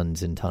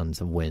tons and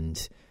tons of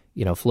wins,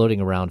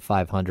 floating around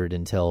 500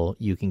 until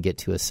you can get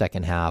to a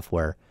second half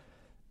where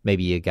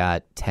maybe you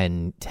got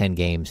 10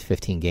 games,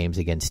 15 games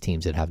against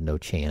teams that have no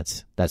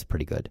chance. That's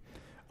pretty good.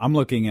 I'm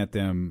looking at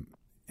them,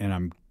 and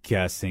I'm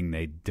guessing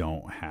they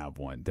don't have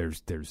one.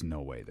 There's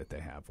no way that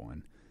they have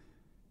one.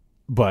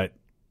 But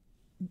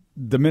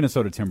the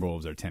Minnesota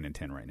Timberwolves are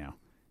 10-10 right now.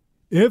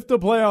 If the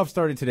playoffs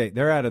started today,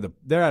 they're out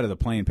of the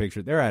playing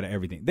picture. They're out of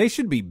everything. They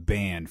should be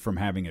banned from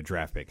having a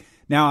draft pick.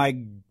 Now,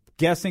 I'm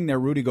guessing their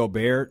Rudy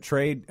Gobert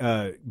trade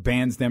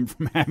bans them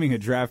from having a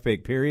draft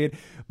pick, period.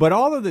 But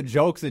all of the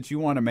jokes that you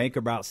want to make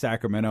about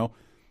Sacramento,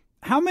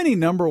 how many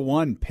number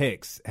 1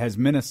 picks has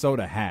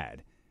Minnesota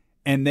had?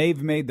 And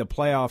they've made the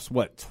playoffs,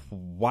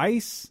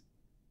 twice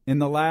in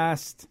the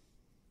last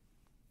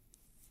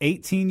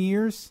 18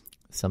 years?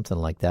 Something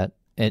like that.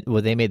 And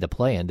they made the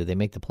play-in. Did they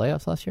make the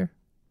playoffs last year?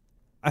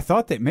 I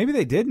thought maybe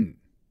they didn't.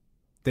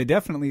 They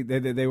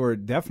were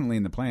definitely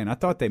in the play-in. I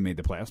thought they made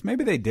the playoffs.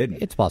 Maybe they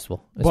didn't. It's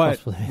possible.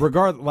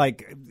 Regardless,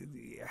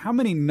 how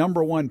many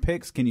number 1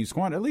 picks can you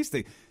squander? At least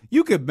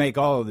you could make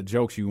all of the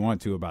jokes you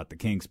want to about the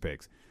Kings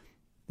picks.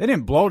 They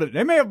didn't blow it.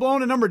 They may have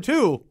blown a number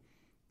 2.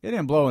 They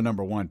didn't blow a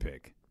number 1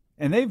 pick.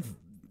 And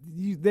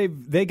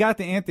they got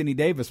the Anthony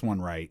Davis one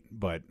right,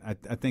 but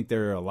I think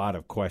there are a lot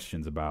of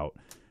questions about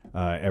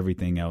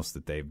everything else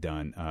that they've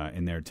done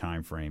in their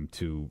time frame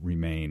to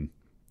remain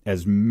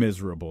as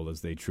miserable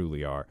as they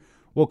truly are.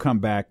 We'll come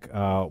back.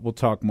 We'll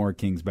talk more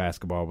Kings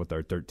basketball with our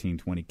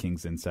 1320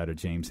 Kings insider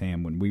James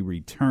Ham when we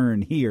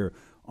return here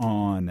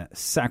on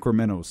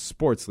Sacramento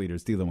Sports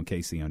Leaders, D'Lo and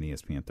KC on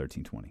ESPN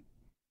 1320.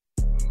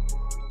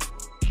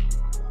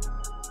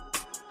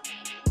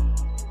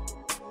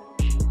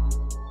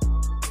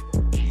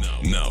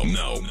 Now,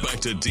 back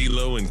to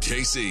D'Lo and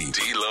KC.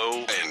 D'Lo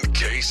and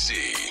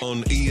KC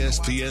on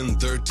ESPN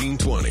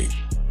 1320.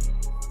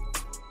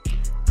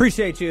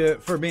 Appreciate you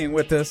for being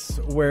with us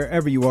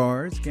wherever you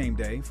are. It's game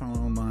day.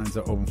 Phone lines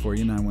are open for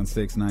you,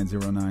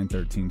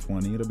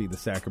 916-909-1320. It'll be the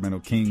Sacramento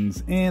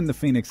Kings and the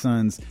Phoenix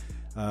Suns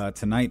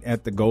tonight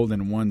at the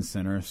Golden One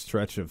Center. A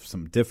stretch of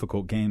some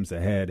difficult games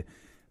ahead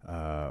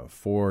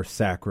for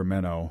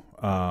Sacramento.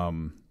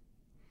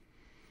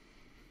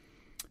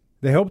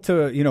 They hope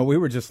to, we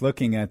were just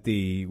looking at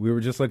the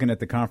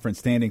conference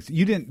standings.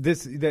 You didn't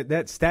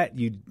that stat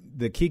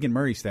the Keegan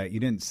Murray stat you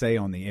didn't say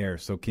on the air.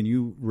 So can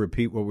you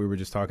repeat what we were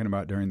just talking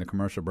about during the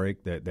commercial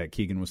break that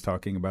Keegan was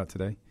talking about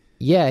today?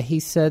 Yeah,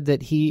 he said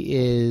that he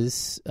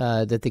is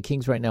that the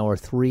Kings right now are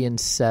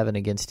 3-7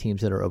 against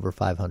teams that are over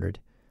 500,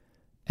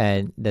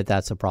 and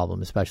that's a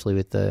problem, especially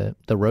with the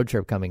road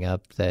trip coming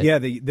up.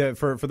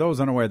 For those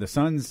unaware, the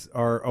Suns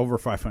are over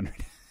 500.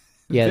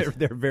 Yeah,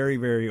 they're very,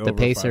 very over 500. The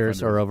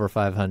Pacers are over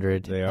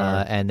 500. They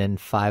are. And then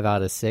 5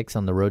 out of 6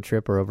 on the road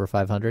trip are over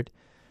 500.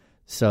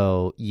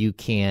 So you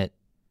can't,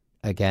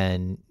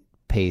 again,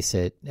 pace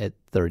it at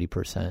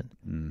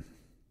 30%.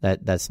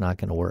 That's not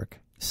going to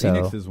work.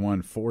 Phoenix has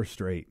won 4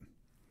 straight.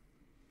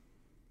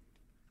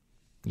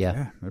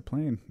 Yeah, they're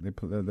playing.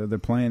 They're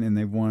playing, and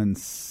they've won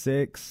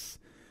 6.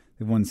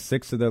 They've won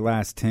 6 of their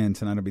last 10.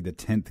 Tonight will be the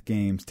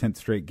 10th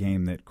straight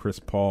game that Chris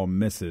Paul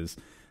misses.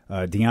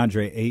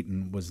 DeAndre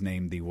Ayton was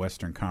named the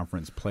Western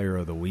Conference Player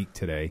of the Week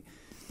today,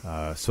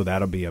 so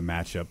that'll be a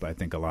matchup I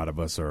think a lot of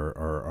us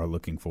are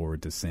looking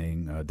forward to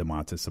seeing.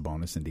 Domantas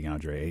Sabonis and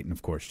DeAndre Ayton.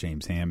 Of course,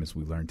 James Ham, as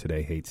we learned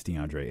today, hates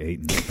DeAndre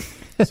Ayton.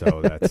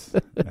 So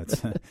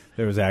that's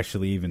there was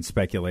actually even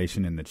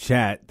speculation in the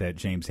chat that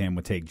James Ham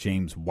would take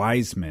James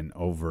Wiseman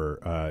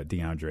over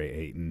DeAndre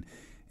Ayton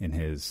in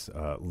his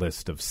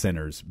list of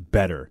centers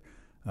better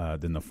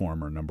than the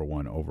former number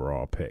 1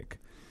 overall pick.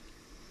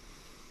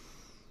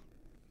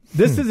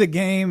 This is a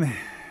game,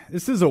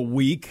 this is a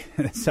week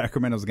that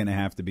Sacramento's going to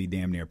have to be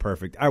damn near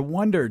perfect. I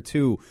wonder,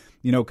 too,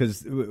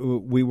 because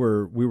we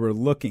were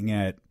looking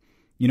at,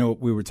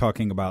 we were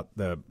talking about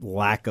the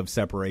lack of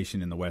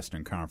separation in the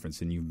Western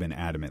Conference, and you've been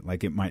adamant,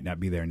 like it might not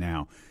be there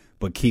now,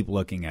 but keep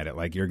looking at it,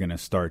 like you're going to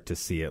start to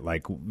see it.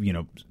 Like,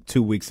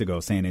 2 weeks ago,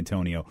 San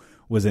Antonio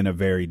was in a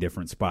very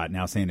different spot.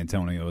 Now San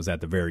Antonio is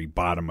at the very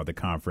bottom of the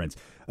conference.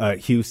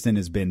 Houston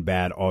has been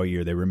bad all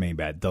year. They remain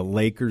bad. The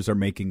Lakers are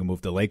making a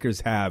move. The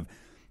Lakers have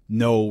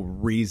no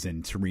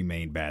reason to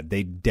remain bad.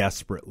 They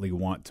desperately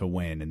want to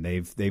win, and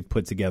they've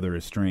put together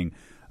a string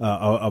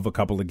of a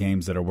couple of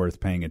games that are worth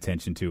paying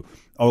attention to.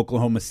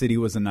 Oklahoma City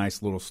was a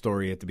nice little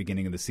story at the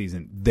beginning of the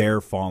season.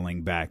 They're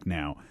falling back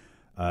now.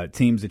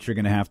 Teams that you're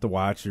going to have to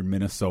watch are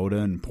Minnesota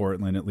and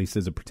Portland, at least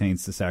as it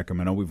pertains to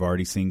Sacramento. We've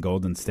already seen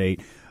Golden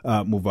State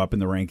move up in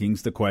the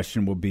rankings. The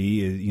question will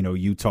be,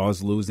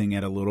 Utah's losing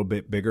at a little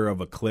bit bigger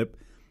of a clip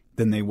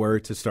than they were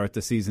to start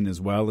the season,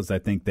 as well, as I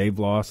think they've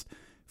lost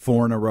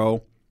 4 in a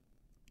row.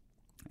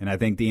 And I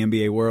think the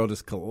NBA world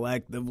is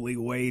collectively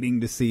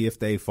waiting to see if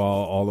they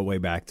fall all the way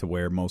back to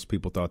where most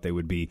people thought they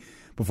would be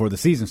before the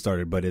season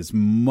started. But as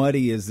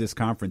muddy as this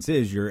conference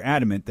is, you're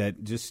adamant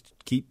that just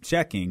keep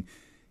checking.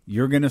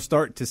 You're going to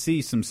start to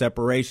see some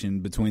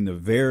separation between the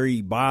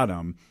very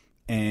bottom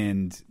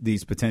and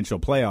these potential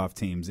playoff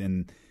teams.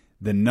 And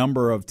the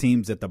number of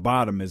teams at the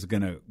bottom is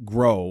going to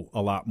grow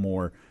a lot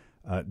more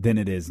than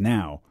it is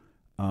now.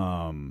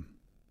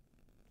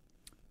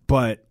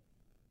 But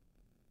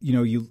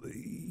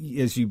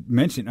as you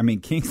mentioned, I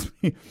mean, Kings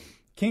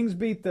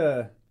beat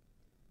the.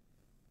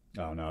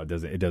 Oh no,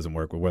 it doesn't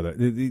work with weather.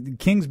 The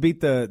Kings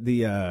beat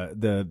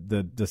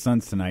the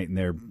Suns tonight, and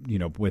they're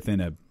within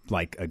a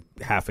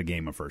half a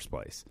game of first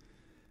place.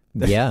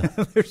 Yeah,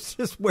 that's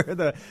just where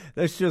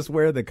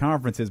the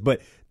conference is.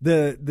 But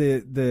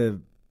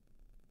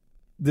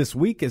this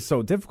week is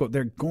so difficult.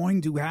 They're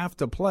going to have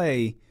to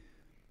play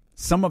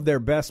some of their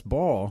best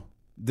ball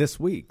this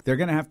week. They're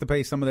going to have to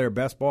play some of their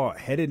best ball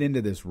headed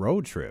into this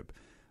road trip.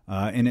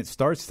 And it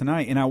starts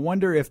tonight. And I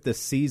wonder if the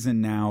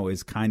season now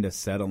is kind of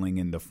settling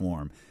into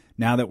form.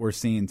 Now that we're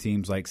seeing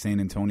teams like San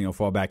Antonio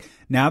fall back.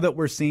 Now that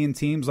we're seeing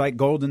teams like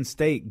Golden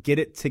State get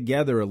it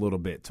together a little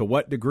bit. To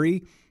what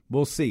degree?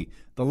 We'll see.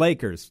 The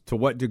Lakers, to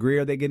what degree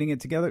are they getting it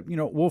together?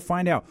 We'll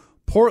find out.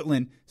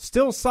 Portland,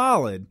 still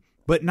solid,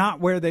 but not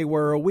where they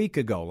were a week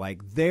ago.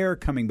 Like, they're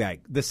coming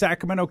back. The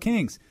Sacramento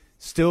Kings,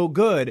 still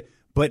good,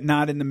 but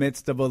not in the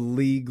midst of a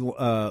league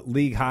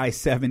high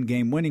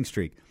 7-game winning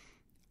streak.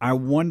 I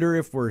wonder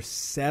if we're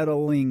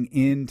settling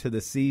into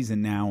the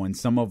season now, and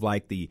some of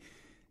the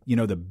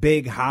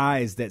big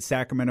highs that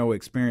Sacramento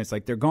experienced,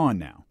 they're gone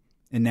now.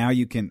 And now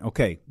you can,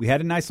 we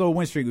had a nice little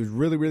win streak. It was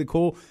really, really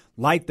cool.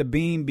 Light the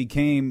Beam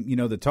became,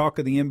 the talk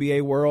of the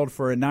NBA world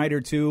for a night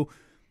or two.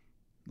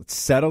 Let's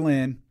settle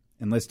in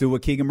and let's do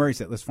what Keegan Murray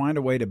said. Let's find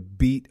a way to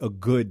beat a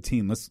good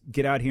team. Let's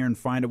get out here and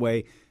find a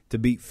way to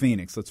beat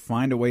Phoenix. Let's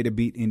find a way to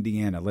beat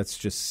Indiana. Let's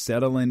just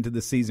settle into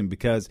the season,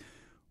 because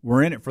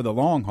we're in it for the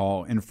long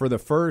haul. And for the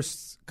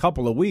first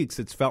couple of weeks,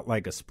 it's felt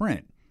like a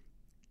sprint.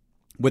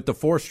 With the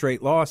 4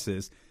 straight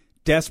losses,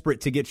 desperate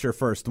to get your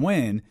first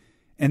win,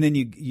 and then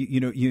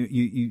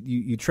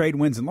you trade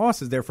wins and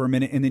losses there for a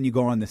minute, and then you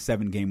go on the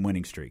 7-game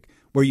winning streak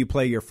where you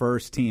play your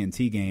first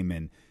TNT game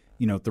in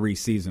 3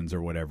 seasons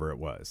or whatever it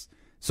was.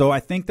 So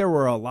I think there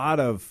were a lot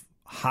of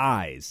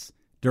highs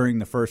during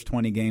the first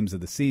 20 games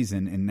of the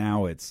season, and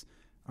now it's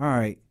all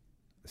right,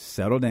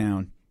 settle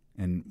down,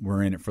 and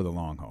we're in it for the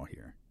long haul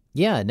here.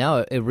 Yeah, now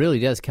it really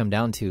does come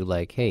down to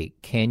hey,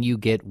 can you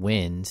get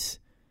wins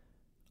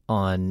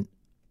on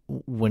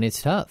when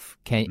it's tough?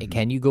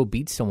 Can you go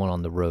beat someone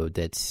on the road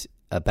that's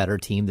a better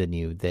team than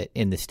you, that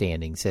in the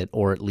standings,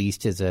 or at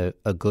least is a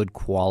good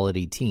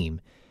quality team?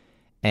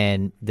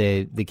 And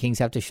the Kings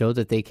have to show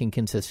that they can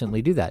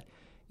consistently do that.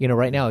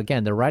 Right now,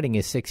 again, they're riding a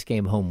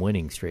 6-game home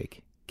winning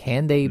streak.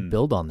 Can they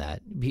build on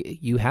that?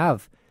 You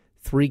have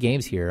 3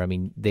 games here. I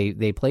mean,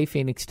 they play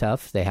Phoenix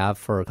tough. They have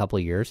for a couple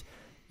of years.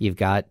 You've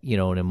got,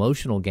 an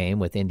emotional game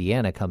with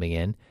Indiana coming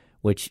in,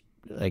 which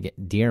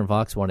De'Aaron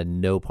Fox wanted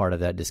no part of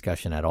that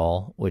discussion at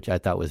all, which I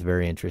thought was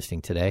very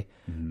interesting today.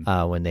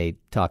 When they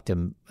talked to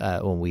him,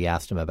 when we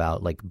asked him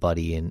about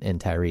Buddy and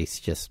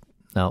Tyrese, just,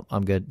 no,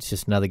 I'm good. It's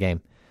just another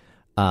game.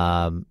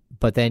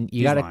 But then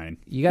you got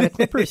a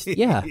Clippers.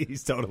 Yeah,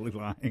 he's totally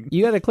lying.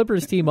 You got a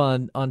Clippers team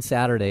on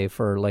Saturday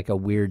for a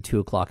weird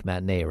 2:00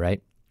 matinee,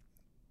 right?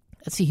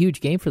 That's a huge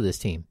game for this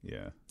team.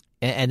 Yeah.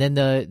 And then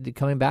the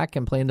coming back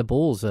and playing the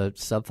Bulls, a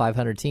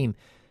sub-500 team.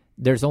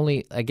 There's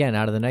only, again,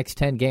 out of the next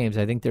 10 games,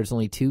 I think there's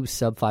only 2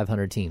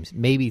 sub-500 teams,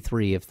 maybe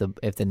 3 if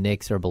the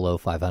Knicks are below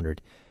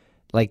 500.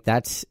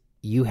 That's,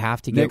 you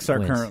have to get Knicks are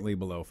wins. Currently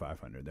below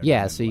 500.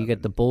 Yeah, so you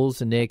get the Bulls,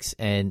 the Knicks,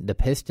 and the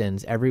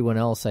Pistons. Everyone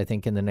else, I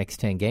think, in the next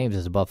 10 games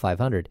is above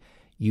 500.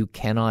 You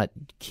cannot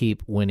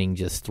keep winning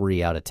just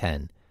 3 out of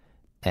 10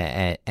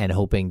 and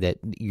hoping that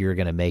you're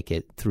going to make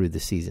it through the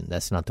season.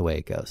 That's not the way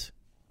it goes.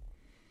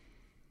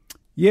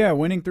 Yeah,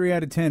 winning 3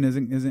 out of 10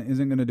 isn't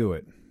going to do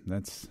it.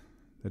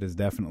 That is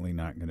definitely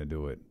not going to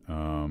do it.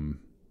 And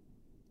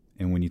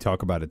when you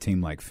talk about a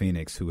team like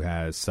Phoenix, who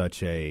has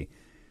such a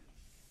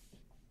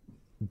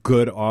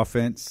good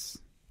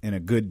offense and a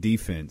good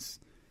defense,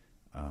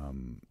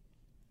 and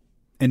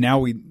now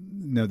we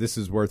know this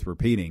is worth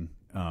repeating.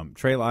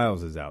 Trey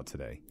Lyles is out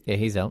today. Yeah,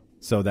 he's out.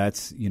 So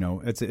that's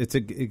it's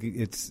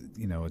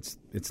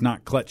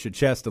not clutch your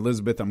chest,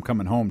 Elizabeth, I'm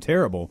coming home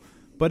terrible.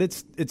 But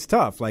it's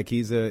tough.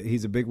 He's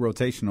a big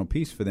rotational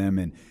piece for them,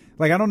 and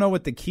I don't know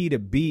what the key to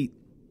beat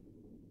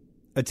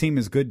a team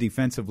as good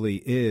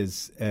defensively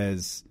is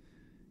as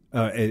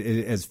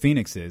as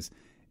Phoenix is,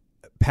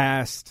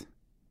 past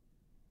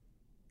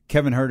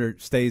Kevin Huerter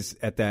stays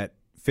at that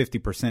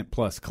 50%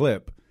 plus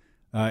clip,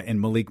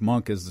 and Malik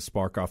Monk is the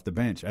spark off the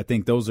bench. I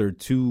think those are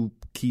two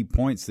key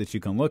points that you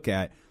can look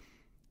at.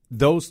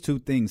 Those two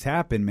things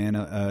happen, man,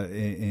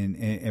 and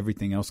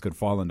everything else could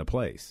fall into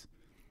place.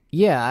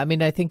 Yeah, I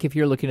mean, I think if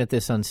you're looking at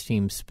this on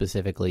Steam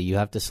specifically, you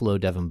have to slow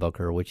Devin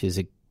Booker, which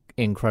is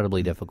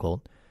incredibly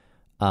difficult.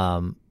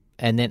 And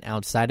then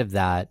outside of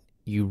that,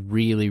 you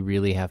really,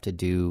 really have to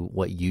do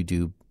what you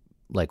do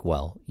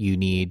well. You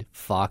need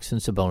Fox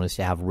and Sabonis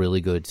to have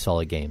really good,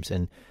 solid games.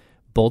 And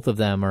both of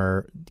them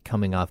are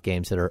coming off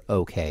games that are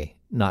okay,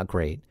 not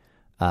great.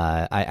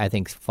 I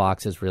think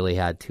Fox has really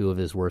had two of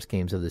his worst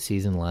games of the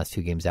season, the last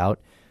two games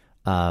out.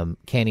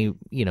 Can he,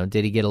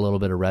 did he get a little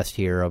bit of rest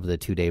here over the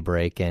 2-day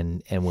break,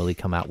 and will he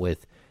come out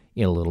with,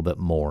 a little bit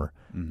more?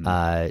 Mm-hmm.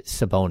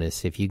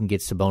 Sabonis, if you can get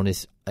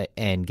Sabonis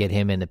and get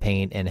him in the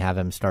paint and have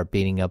him start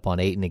beating up on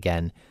Ayton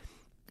again,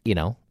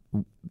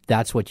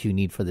 that's what you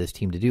need for this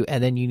team to do.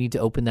 And then you need to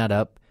open that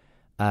up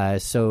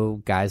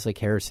so guys like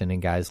Harrison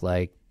and guys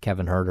like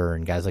Kevin Huerter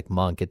and guys like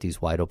Monk get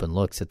these wide open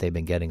looks that they've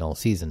been getting all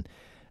season.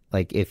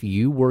 Like, if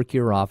you work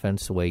your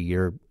offense the way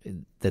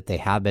that they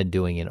have been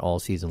doing it all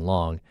season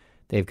long,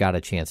 they've got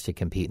a chance to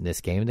compete in this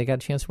game. They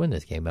got a chance to win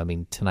this game. I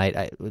mean,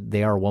 tonight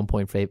they are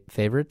 1-point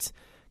favorites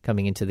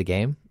coming into the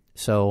game.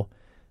 So,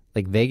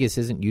 Vegas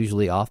isn't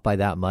usually off by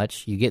that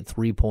much. You get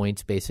 3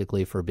 points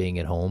basically for being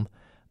at home.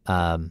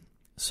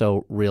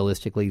 So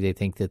realistically, they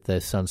think that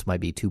the Suns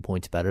might be 2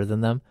 points better than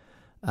them,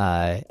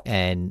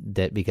 and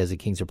that because the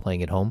Kings are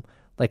playing at home.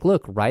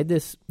 Look, ride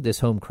this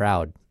home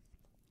crowd.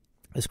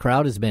 This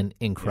crowd has been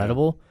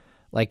incredible.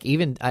 Yeah.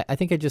 Even I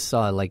think I just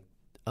saw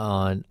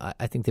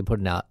I think they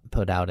put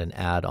out an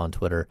ad on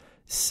Twitter,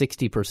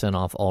 60%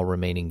 off all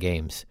remaining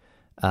games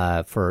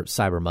for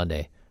Cyber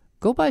Monday.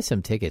 Go buy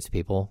some tickets,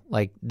 people.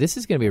 This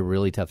is going to be a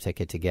really tough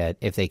ticket to get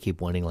if they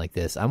keep winning like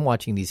this. I'm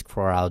watching these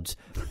crowds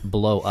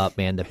blow up,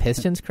 man. The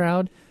Pistons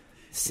crowd,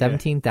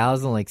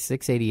 17,000,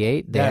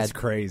 688. That's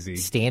crazy.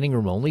 Standing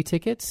room only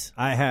tickets.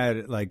 I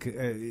had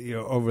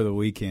over the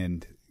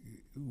weekend,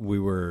 we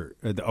were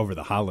over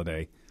the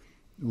holiday,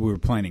 we were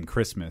planning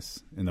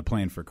Christmas and the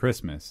plan for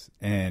Christmas,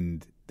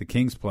 and the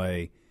Kings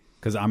play,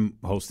 because I'm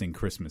hosting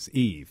Christmas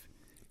Eve.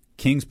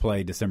 Kings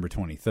play December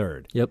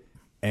 23rd. Yep.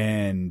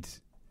 And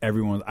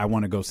everyone, I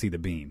want to go see the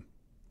Beam.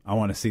 I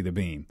want to see the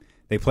Beam.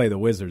 They play the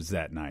Wizards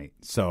that night,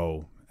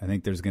 so I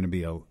think there's going to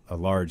be a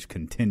large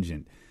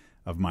contingent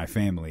of my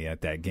family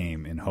at that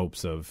game in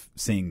hopes of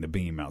seeing the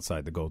Beam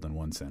outside the Golden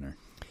One Center.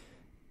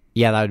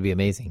 Yeah, that would be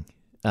amazing.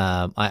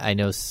 I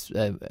know.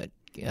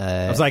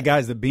 I was like,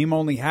 guys, the Beam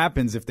only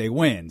happens if they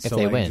win. If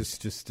they win.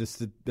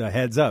 Just a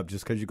heads up.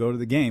 Just because you go to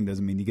the game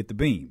doesn't mean you get the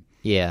Beam.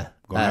 Yeah.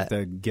 Going to have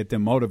to get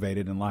them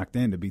motivated and locked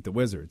in to beat the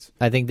Wizards.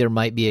 I think there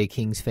might be a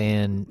Kings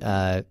fan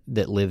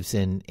that lives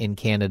in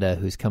Canada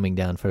who's coming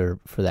down for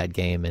that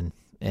game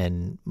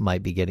and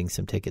might be getting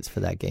some tickets for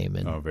that game.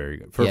 And, very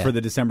good. For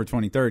the December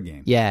 23rd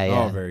game.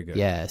 Yeah. Oh, very good.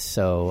 Yeah,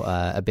 so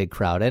a big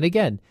crowd. And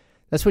again,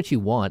 that's what you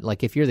want.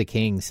 If you're the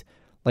Kings,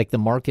 the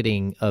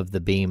marketing of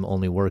the Beam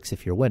only works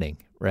if you're winning,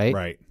 right?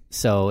 Right.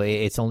 So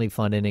it's only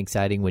fun and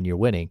exciting when you're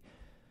winning.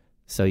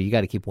 So you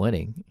got to keep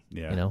winning.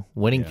 Yeah.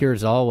 Winning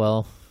cures all.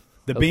 Well,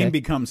 the Beam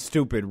becomes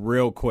stupid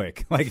real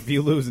quick. If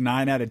you lose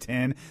 9 out of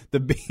 10, the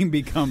Beam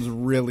becomes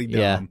really dumb.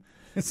 Yeah.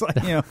 It's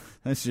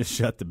let's just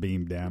shut the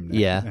Beam down now.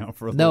 Yeah.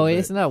 For a little bit.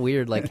 It's not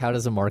weird. How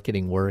does the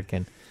marketing work?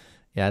 And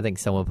yeah, I think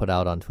someone put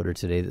out on Twitter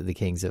today that the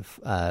Kings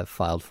have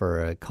filed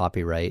for a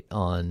copyright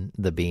on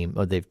the Beam,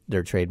 or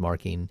they're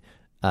trademarking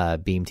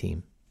Beam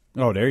Team.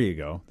 Oh, there you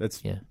go.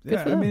 That's Good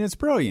yeah. I mean, it's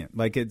brilliant.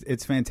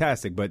 It's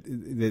fantastic, but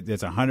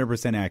it's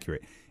 100%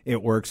 accurate.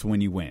 It works when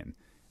you win.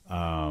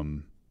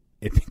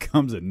 It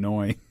becomes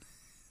annoying.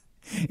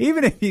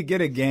 Even if you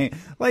get a game,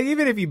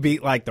 even if you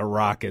beat the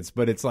Rockets,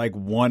 but it's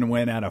 1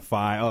 win out of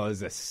 5. Oh,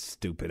 it's a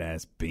stupid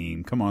ass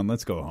Beam. Come on,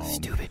 let's go home.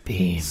 Stupid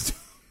Beam.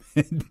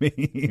 Stupid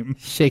Beam.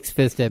 Shakes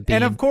fist at Beam.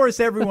 And of course,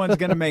 everyone's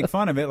going to make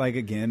fun of it.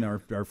 Again,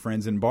 our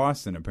friends in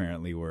Boston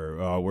apparently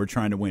we're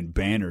trying to win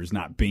banners,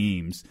 not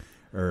beams,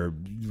 or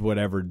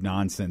whatever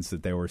nonsense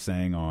that they were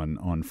saying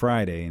on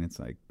Friday. And it's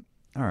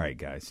all right,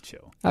 guys,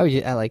 chill.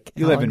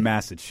 You live in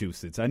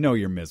Massachusetts. I know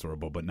you're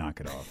miserable, but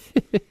knock it off.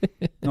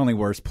 The only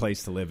worst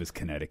place to live is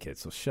Connecticut,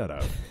 so shut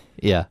up.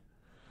 Yeah.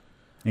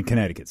 And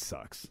Connecticut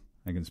sucks.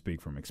 I can speak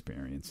from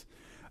experience.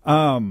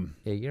 Yeah,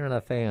 you're not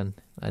a fan.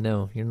 I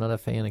know. You're not a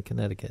fan of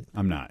Connecticut.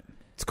 I'm not.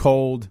 It's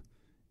cold.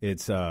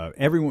 It's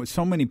everyone.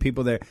 So many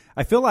people there.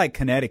 I feel like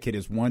Connecticut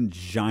is one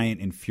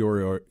giant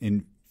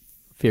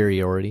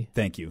inferiority.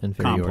 Thank you.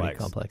 Inferiority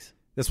complex.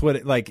 That's what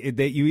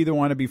you either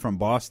want to be from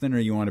Boston or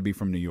you want to be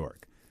from New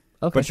York.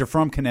 Okay. But you're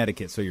from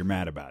Connecticut, so you're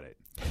mad about it.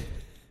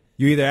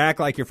 You either act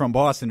like you're from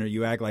Boston or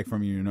you act like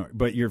from New York.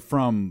 But you're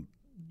from.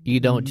 You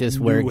don't just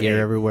wear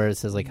gear everywhere. It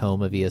says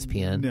home of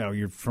ESPN. No,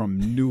 you're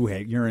from New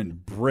Haven. You're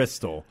in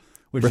Bristol.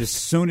 Which as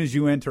soon as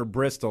you enter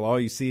Bristol, all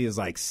you see is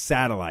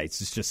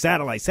satellites. It's just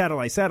satellite.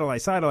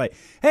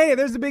 Hey,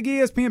 there's the big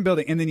ESPN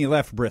building. And then you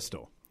left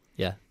Bristol.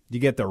 Yeah. You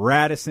get the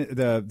Radisson,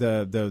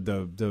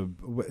 the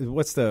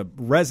what's the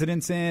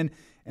Residence Inn,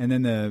 and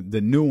then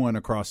the new one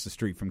across the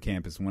street from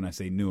campus. When I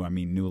say new, I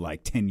mean new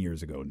like 10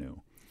 years ago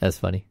new. That's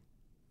funny.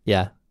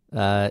 Yeah.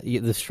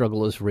 The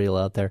struggle is real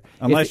out there.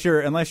 Unless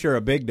you're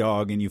a big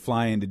dog and you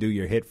fly in to do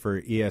your hit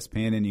for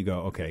ESPN and you go,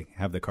 okay,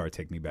 have the car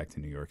take me back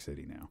to New York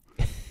City now.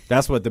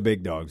 That's what the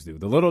big dogs do.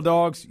 The little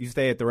dogs, you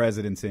stay at the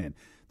Residence Inn.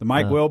 The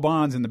Mike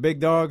Wilbons and the big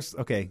dogs,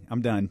 okay,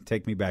 I'm done.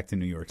 Take me back to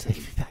New York City.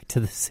 Take me back to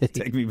the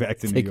city. Take me back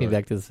to New York. Take me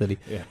back to the city.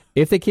 Yeah.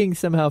 If the Kings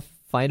somehow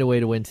find a way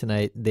to win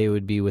tonight, they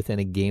would be within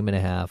a game and a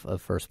half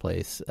of first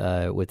place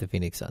with the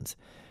Phoenix Suns.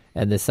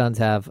 And the Suns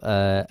have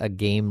a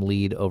game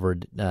lead over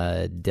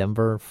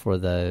Denver for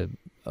the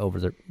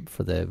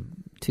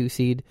 2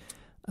 seed.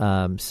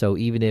 So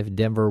even if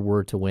Denver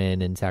were to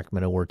win and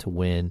Sacramento were to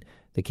win,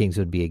 the Kings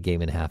would be a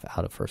game and a half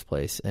out of first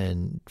place,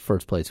 and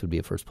first place would be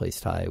a first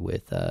place tie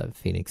with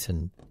Phoenix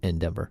and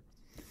Denver.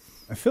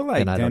 I feel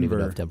like I don't even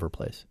know if Denver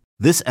plays.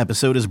 This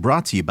episode is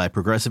brought to you by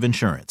Progressive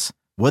Insurance.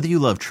 Whether you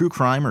love true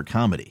crime or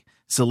comedy,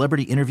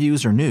 celebrity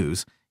interviews or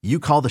news, you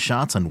call the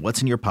shots on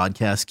what's in your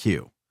podcast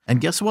queue.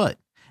 And guess what?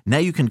 Now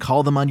you can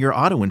call them on your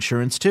auto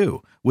insurance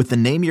too with the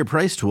Name Your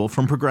Price tool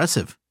from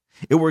Progressive.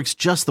 It works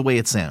just the way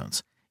it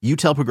sounds. You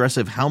tell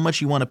Progressive how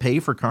much you want to pay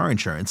for car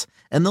insurance,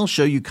 and they'll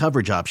show you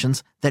coverage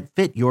options that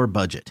fit your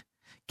budget.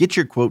 Get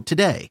your quote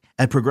today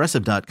at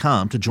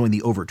Progressive.com to join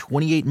the over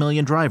 28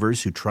 million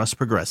drivers who trust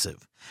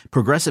Progressive.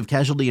 Progressive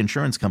Casualty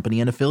Insurance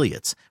Company and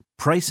Affiliates.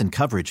 Price and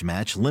coverage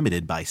match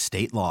limited by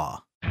state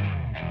law.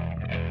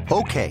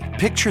 Okay,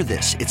 picture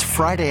this. It's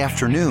Friday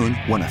afternoon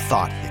when a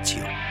thought hits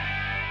you.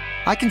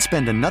 I can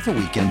spend another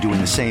weekend doing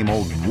the same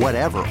old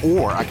whatever,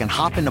 or I can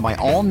hop into my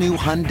all-new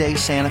Hyundai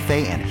Santa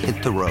Fe and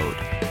hit the road.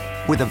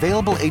 With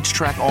available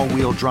H-Track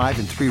all-wheel drive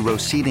and 3-row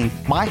seating,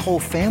 my whole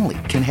family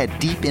can head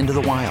deep into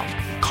the wild.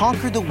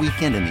 Conquer the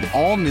weekend in the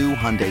all-new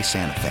Hyundai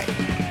Santa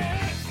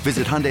Fe.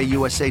 Visit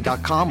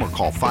HyundaiUSA.com or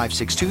call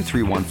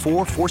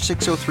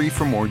 562-314-4603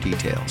 for more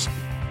details.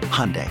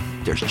 Hyundai,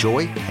 there's joy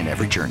in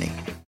every journey.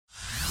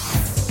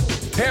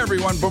 Hey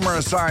everyone, Boomer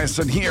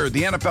Esiason here.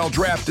 The NFL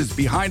Draft is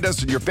behind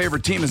us and your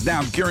favorite team is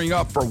now gearing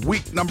up for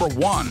week number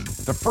 1.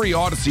 The free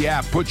Odyssey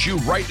app puts you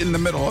right in the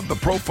middle of the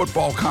pro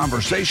football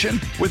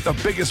conversation with the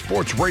biggest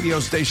sports radio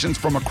stations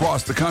from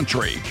across the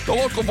country. The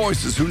local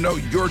voices who know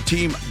your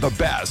team the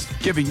best,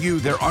 giving you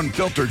their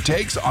unfiltered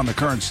takes on the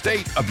current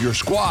state of your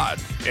squad.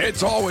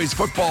 It's always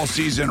football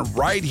season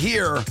right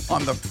here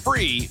on the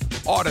free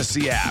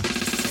Odyssey app.